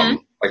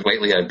 Like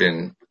lately I've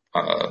been,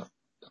 I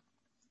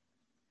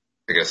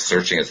guess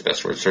searching is the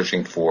best word,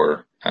 searching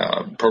for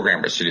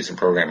programmers to do some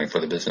programming for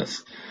the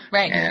business.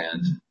 Right.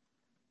 And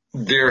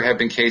there have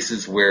been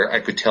cases where I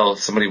could tell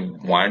somebody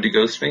wanted to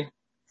ghost me,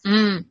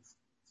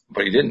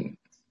 but he didn't.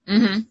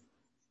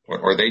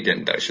 Or they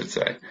didn't, I should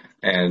say.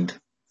 And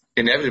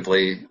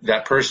inevitably,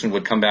 that person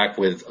would come back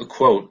with a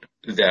quote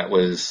that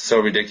was so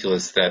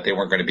ridiculous that they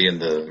weren't going to be in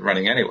the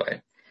running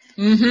anyway.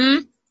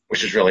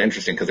 Which is really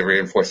interesting because it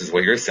reinforces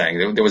what you're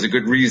saying. There was a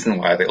good reason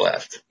why they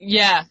left.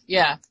 Yeah.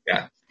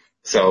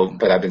 So,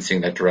 but I've been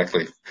seeing that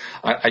directly.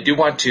 I do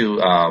want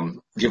to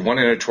give one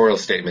editorial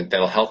statement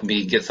that'll help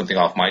me get something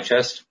off my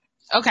chest.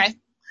 Okay.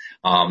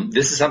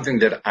 This is something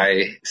that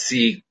I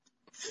see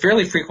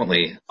fairly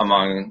frequently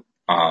among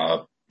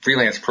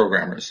freelance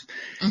programmers.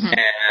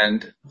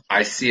 And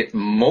I see it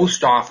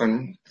most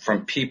often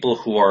from people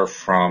who are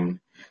from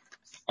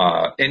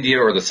India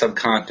or the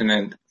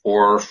subcontinent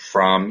or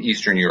from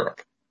Eastern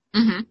Europe.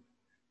 And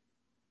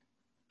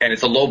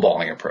it's a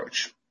lowballing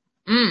approach.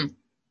 In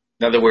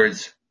other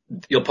words,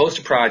 you'll post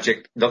a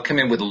project, they'll come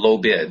in with a low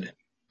bid,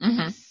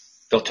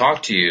 they'll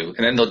talk to you,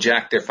 and then they'll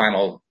jack their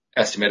final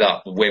estimate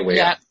up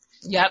way up.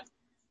 Yep.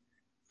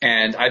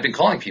 And I've been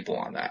calling people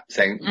on that,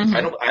 saying,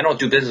 I don't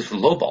do business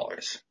with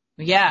lowballers.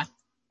 Yeah.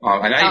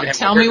 And I even have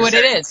tell me what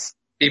it is.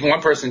 Even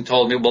one person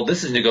told me, well,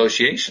 this is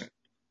negotiation.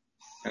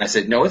 And I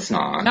said, no, it's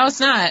not. No, it's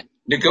not.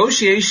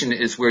 Negotiation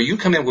is where you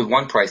come in with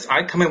one price,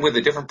 I come in with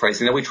a different price,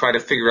 and then we try to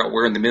figure out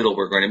where in the middle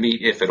we're going to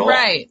meet, if at all.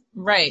 Right.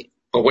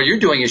 But what you're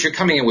doing is you're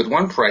coming in with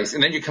one price,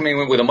 and then you're coming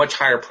in with a much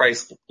higher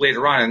price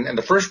later on, and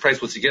the first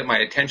price was to get my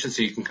attention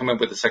so you can come in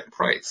with the second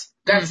price.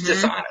 That's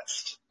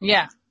dishonest.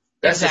 Yeah.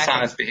 That's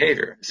dishonest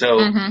behavior. So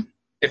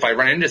if I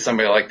run into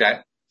somebody like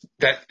that,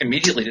 that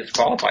immediately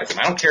disqualifies them.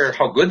 I don't care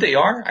how good they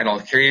are. I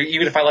don't care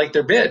even if I like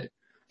their bid.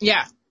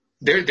 Yeah.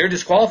 They're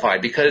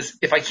disqualified because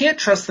if I can't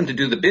trust them to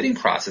do the bidding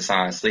process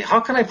honestly, how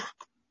can I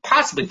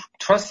possibly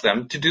trust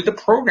them to do the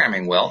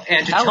programming well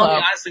and to tell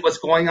me honestly what's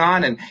going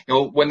on? And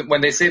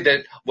when they say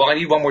that, well, I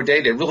need one more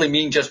day, they really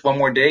mean just one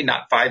more day,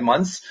 not 5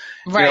 months.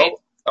 Right.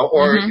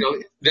 Or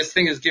this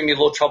thing is giving me a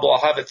little trouble.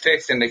 I'll have it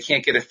fixed, and they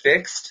can't get it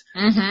fixed.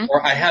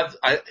 Or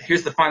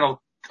here's the final.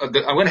 I'm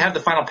going to have the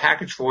final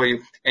package for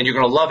you, and you're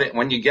going to love it.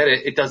 When you get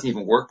it, it doesn't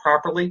even work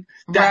properly.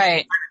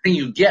 That's the thing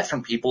you get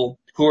from people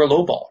who are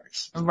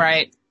lowballers.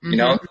 Right.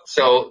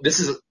 So this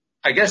is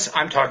I guess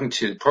I'm talking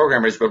to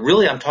programmers, but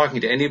really I'm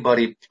talking to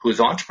anybody who is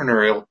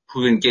entrepreneurial,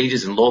 who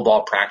engages in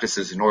lowball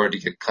practices in order to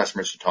get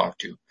customers to talk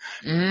to.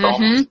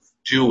 Don't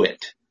do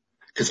it.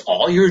 Because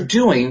all you're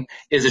doing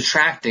is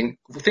attracting.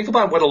 Think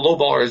about what a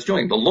lowballer is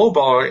doing. The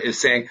lowballer is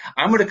saying,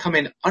 I'm going to come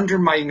in under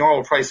my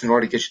normal price in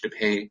order to get you to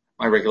pay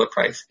my regular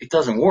price. It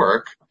doesn't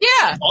work.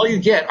 Yeah. All you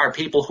get are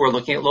people who are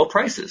looking at low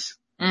prices.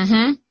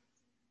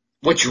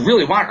 What you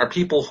really want are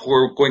people who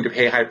are going to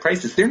pay high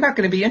prices. They're not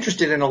going to be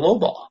interested in a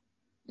lowball.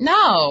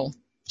 No.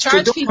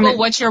 Charge people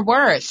what you're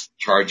worth.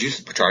 Charge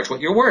what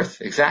you're worth.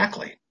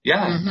 Exactly.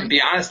 Yeah. And be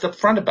honest up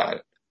front about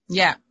it.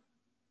 Yeah.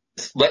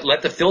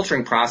 Let the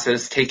filtering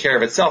process take care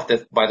of itself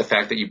by the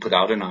fact that you put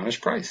out an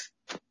honest price.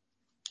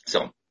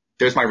 So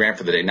there's my rant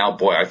for the day. Now,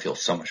 boy, I feel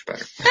so much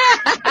better.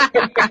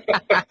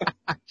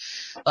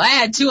 Well, I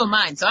had 2 of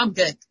mine, so I'm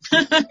good.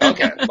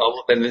 Okay.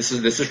 Well, then this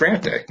is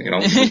rant day,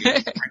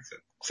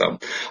 So,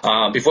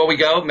 before we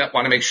go,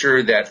 want to make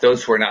sure that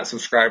those who are not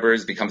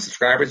subscribers become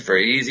subscribers.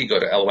 Very easy. Go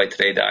to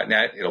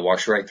loatoday.net. It'll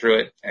walk you right through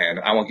it. And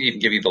I won't even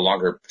give you the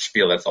longer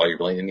spiel. That's all you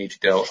really need to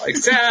do.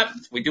 Except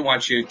we do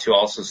want you to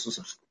also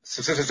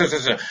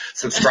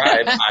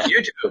subscribe on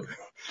YouTube.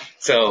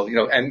 So,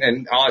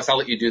 and I'll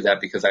let you do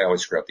that because I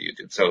always screw up the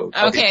YouTube. So,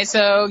 okay.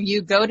 So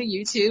you go to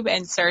YouTube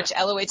and search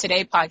LOA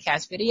Today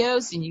podcast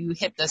videos and you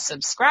hit the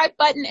subscribe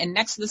button, and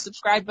next to the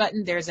subscribe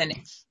button, there's a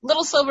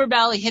little silver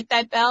bell. You hit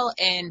that bell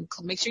and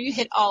make sure you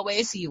hit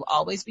always so you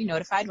always be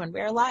notified when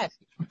we're live.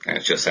 And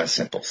it's just that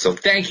simple. So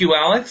thank you,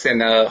 Alyx.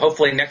 And,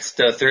 hopefully next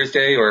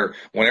Thursday or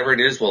whenever it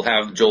is, we'll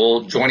have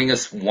Joel joining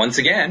us once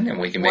again,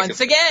 and we can make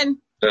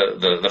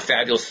the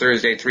fabulous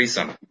Thursday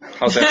threesome.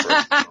 How's that for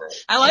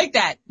I like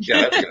that.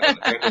 Yeah, that's good.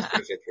 Fabulous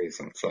Thursday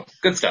threesome. So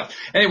good stuff.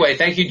 Anyway,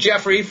 thank you,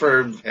 Jeffrey,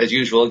 for, as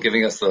usual,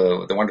 giving us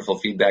the wonderful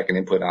feedback and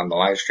input on the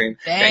live stream.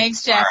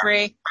 Thanks,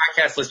 Jeffrey.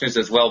 Our podcast listeners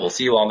as well. We'll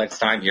see you all next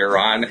time here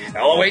on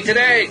LOA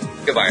Today.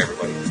 Goodbye,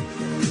 everybody.